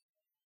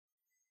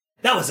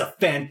 that was a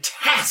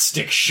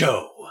fantastic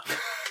show.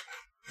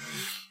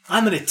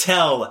 I'm gonna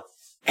tell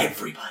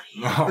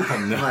everybody.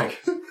 Oh, no.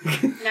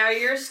 Now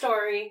your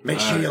story. Make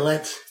sure you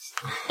let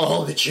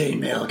all the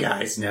chainmail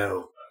guys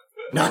know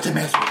not to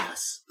mess with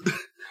us.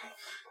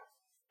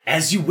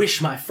 As you wish,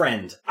 my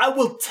friend. I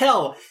will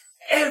tell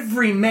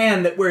every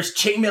man that wears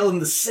chainmail in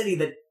the city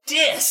that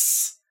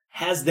Dis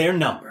has their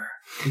number.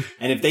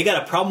 And if they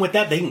got a problem with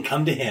that, they can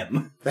come to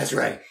him. That's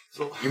right.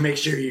 You make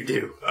sure you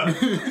do.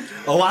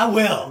 Oh, I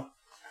will.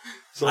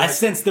 So, I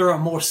sense there are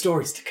more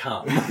stories to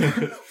come.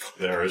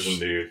 there is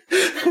indeed.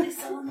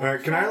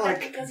 Alright, can I,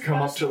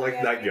 come up to,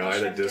 that guy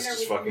that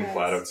just fucking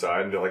flat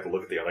outside and,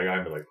 look at the other guy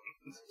and be like,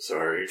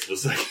 sorry,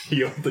 just,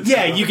 heal the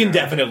Yeah, you can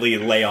definitely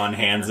lay on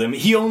hands him.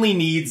 He only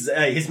needs,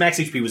 his max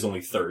HP was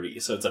only 30,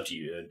 so it's up to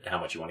you how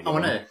much you want to I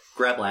give want him. to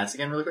grab Lance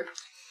again really quick.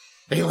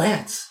 Hey,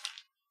 Lance.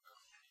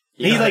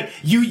 And he's like,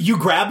 you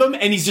grab him,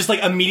 and he's just like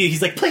immediately.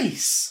 He's like,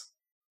 please,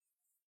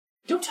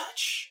 don't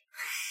touch.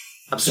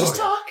 I'm sorry. Just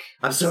talk.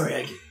 I'm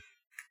sorry.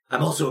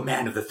 I'm also a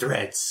man of the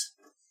threads.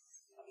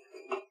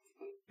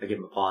 I give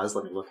him a pause.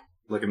 Let me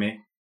look at me.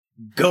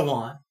 Go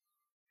on.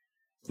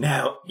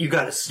 Now, you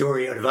got a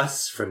story out of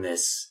us from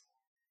this.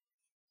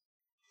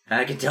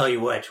 I can tell you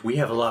what, we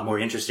have a lot more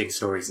interesting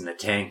stories in the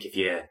tank. If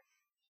you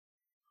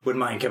wouldn't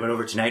mind coming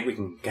over tonight, we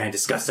can kind of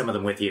discuss some of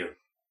them with you.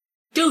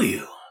 Do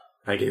you?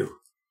 I do.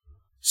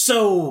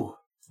 So,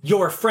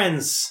 your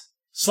friend's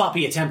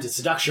sloppy attempt at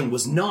seduction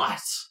was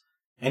not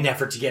an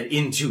effort to get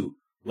into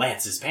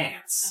Lance's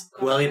pants.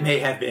 Well, it may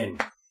have been.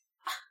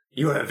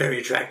 You are a very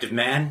attractive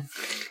man.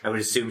 I would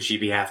assume she'd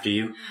be after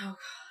you. Oh,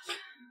 God.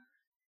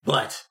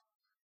 But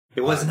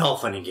it wasn't all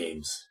fun and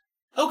games.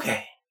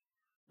 Okay.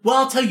 Well,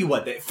 I'll tell you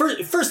what.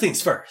 First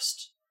things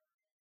first.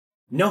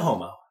 No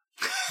homo.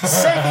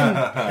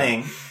 Second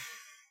thing,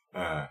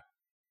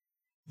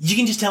 you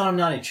can just tell her I'm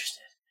not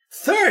interested.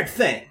 Third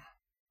thing,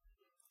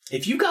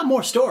 if you got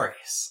more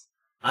stories,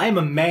 I am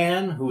a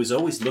man who is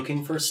always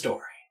looking for a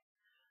story.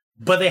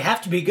 But they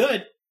have to be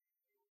good.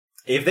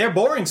 If they're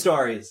boring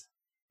stories,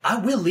 I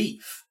will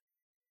leave.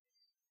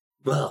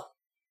 Well,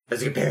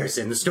 as a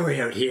comparison, the story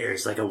out here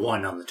is like a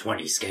 1 on the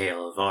 20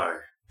 scale of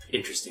our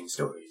interesting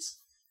stories.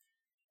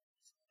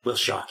 We'll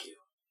shock you.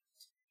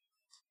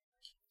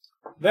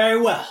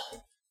 Very well.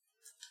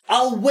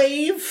 I'll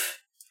waive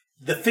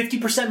the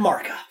 50%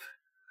 markup.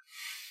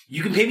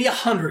 You can pay me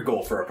 100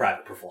 gold for a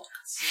private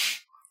performance.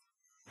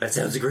 That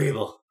sounds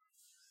agreeable.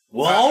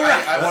 Well, all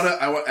right.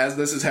 I want, as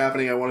this is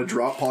happening, I want to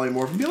drop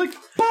polymorph and be like,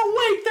 but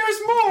wait,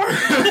 there's more!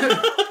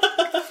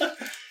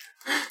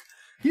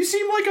 You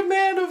seem like a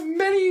man of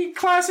many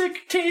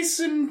classic tastes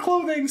in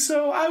clothing,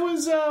 so I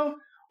was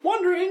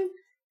wondering,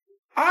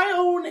 I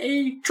own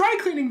a dry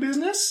cleaning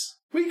business.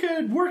 We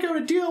could work out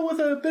a deal with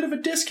a bit of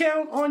a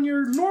discount on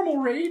your normal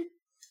rate.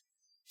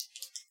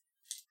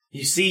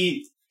 You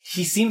see,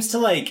 he seems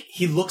to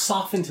he looks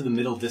off into the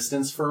middle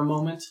distance for a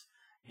moment,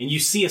 and you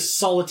see a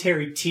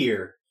solitary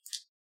tear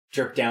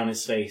jerk down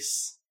his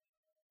face.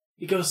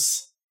 He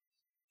goes,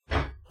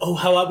 oh,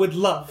 how I would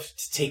love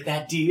to take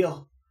that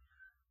deal.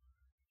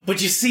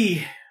 But you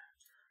see,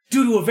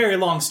 due to a very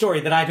long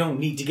story that I don't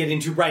need to get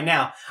into right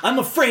now, I'm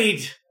afraid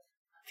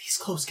these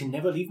clothes can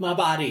never leave my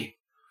body.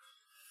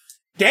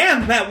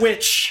 Damn that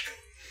witch!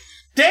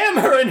 Damn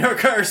her and her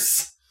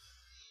curse!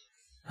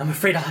 I'm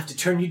afraid I'll have to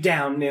turn you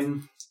down,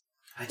 Nim.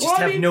 I just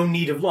have no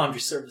need of laundry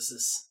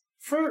services.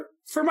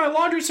 For my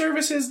laundry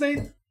services,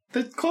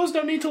 the clothes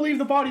don't need to leave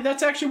the body.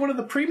 That's actually one of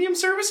the premium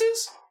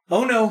services?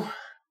 Oh no.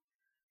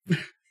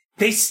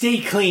 They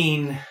stay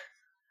clean.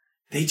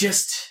 They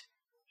just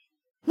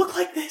look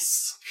like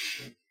this.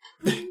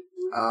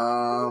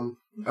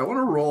 I want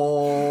to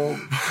roll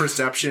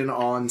perception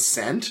on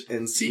scent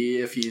and see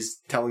if he's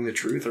telling the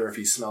truth or if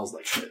he smells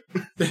like shit.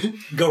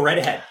 Go right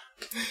ahead.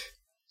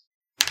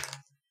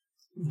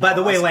 By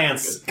the way,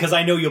 Lance, because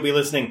I know you'll be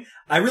listening,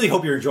 I really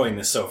hope you're enjoying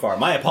this so far.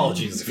 My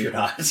apologies if you're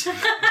not.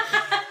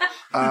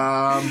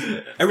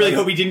 I really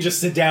hope he didn't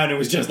just sit down and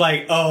was just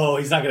like, oh,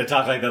 he's not going to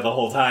talk like that the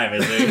whole time,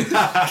 is he?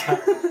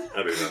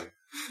 That'd be fun.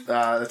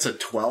 That's a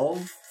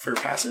 12 for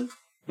passive.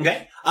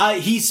 Okay.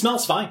 He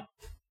smells fine.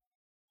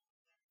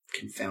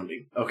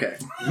 Confounding. Okay.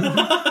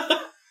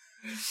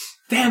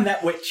 Damn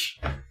that witch.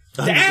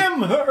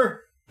 Damn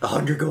her.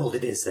 100 gold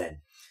it is then.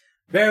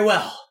 Very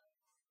well.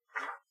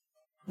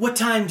 What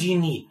time do you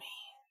need me?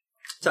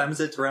 What time is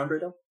it around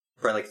right now?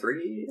 Probably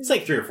 3? It's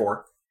 3 or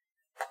 4.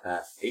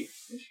 8?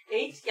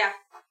 8? Yeah.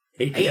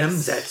 8 p.m.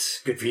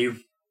 That's good for you.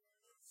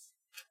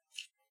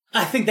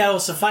 I think that will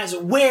suffice.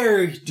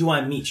 Where do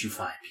I meet you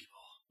fine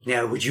people?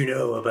 Now, would you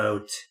know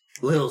about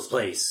Lil's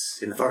place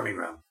in the farming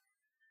room?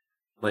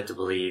 What to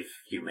believe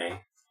you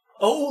may.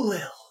 Oh,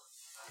 Lil.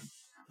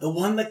 The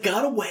one that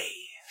got away.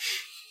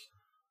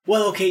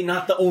 Well, okay,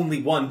 not the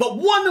only one, but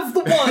one of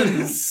the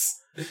ones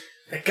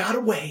that got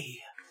away.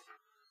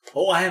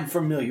 Oh, I am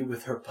familiar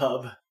with her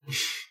pub.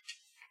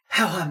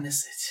 How I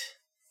miss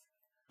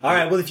it. All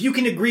right, well, if you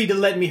can agree to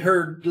let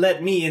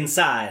me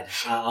inside,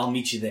 I'll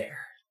meet you there.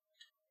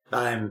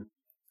 I'm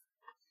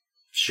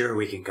sure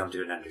we can come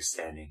to an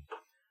understanding.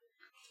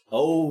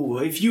 Oh,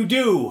 if you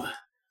do,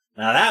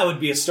 now that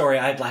would be a story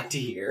I'd like to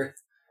hear.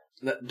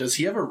 Does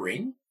he have a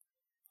ring?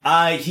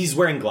 He's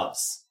wearing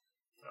gloves.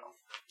 Oh,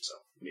 so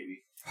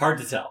maybe. Hard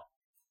to tell.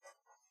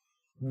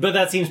 But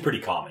that seems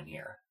pretty common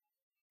here.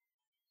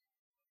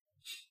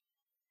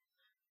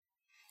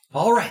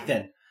 All right,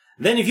 then.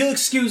 Then if you'll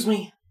excuse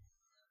me,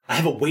 I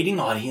have a waiting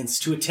audience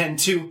to attend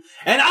to,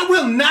 and I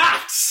will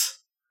not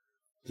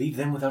leave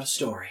them without a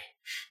story.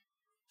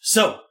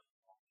 So,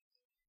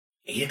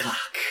 8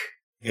 o'clock.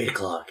 8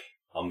 o'clock.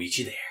 I'll meet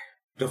you there.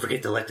 Don't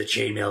forget to let the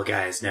chainmail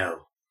guys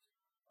know.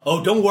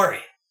 Oh, don't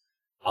worry.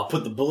 I'll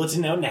put the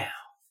bulletin out now.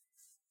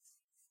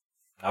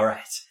 All right.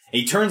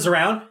 And he turns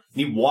around, and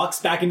he walks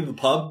back into the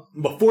pub.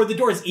 Before the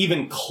doors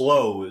even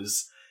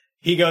close,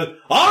 he goes,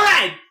 all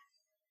right!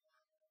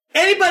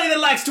 Anybody that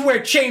likes to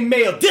wear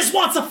chainmail, this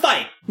wants a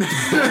fight!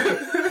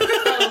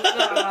 Oh,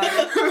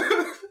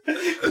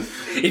 God.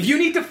 If you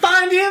need to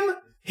find him,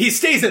 he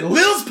stays at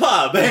Lil's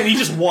Pub, and he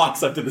just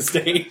walks up to the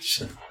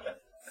stage.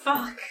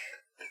 Fuck.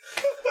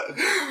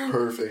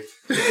 Perfect.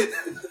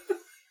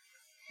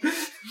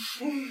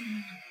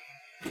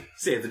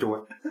 Stay at the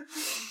door.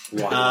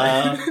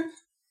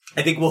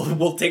 I think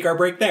we'll take our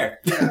break there.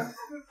 Yeah.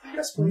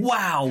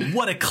 Wow,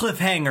 what a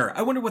cliffhanger.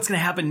 I wonder what's going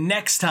to happen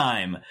next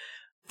time.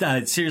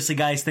 Seriously,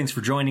 guys, thanks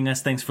for joining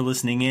us. Thanks for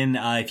listening in.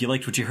 If you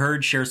liked what you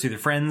heard, share us with your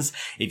friends.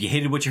 If you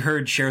hated what you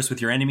heard, share us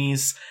with your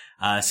enemies.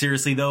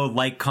 Seriously, though,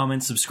 like,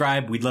 comment,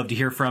 subscribe. We'd love to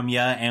hear from you,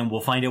 and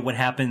we'll find out what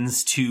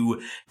happens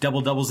to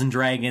Double Doubles and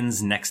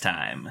Dragons next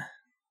time.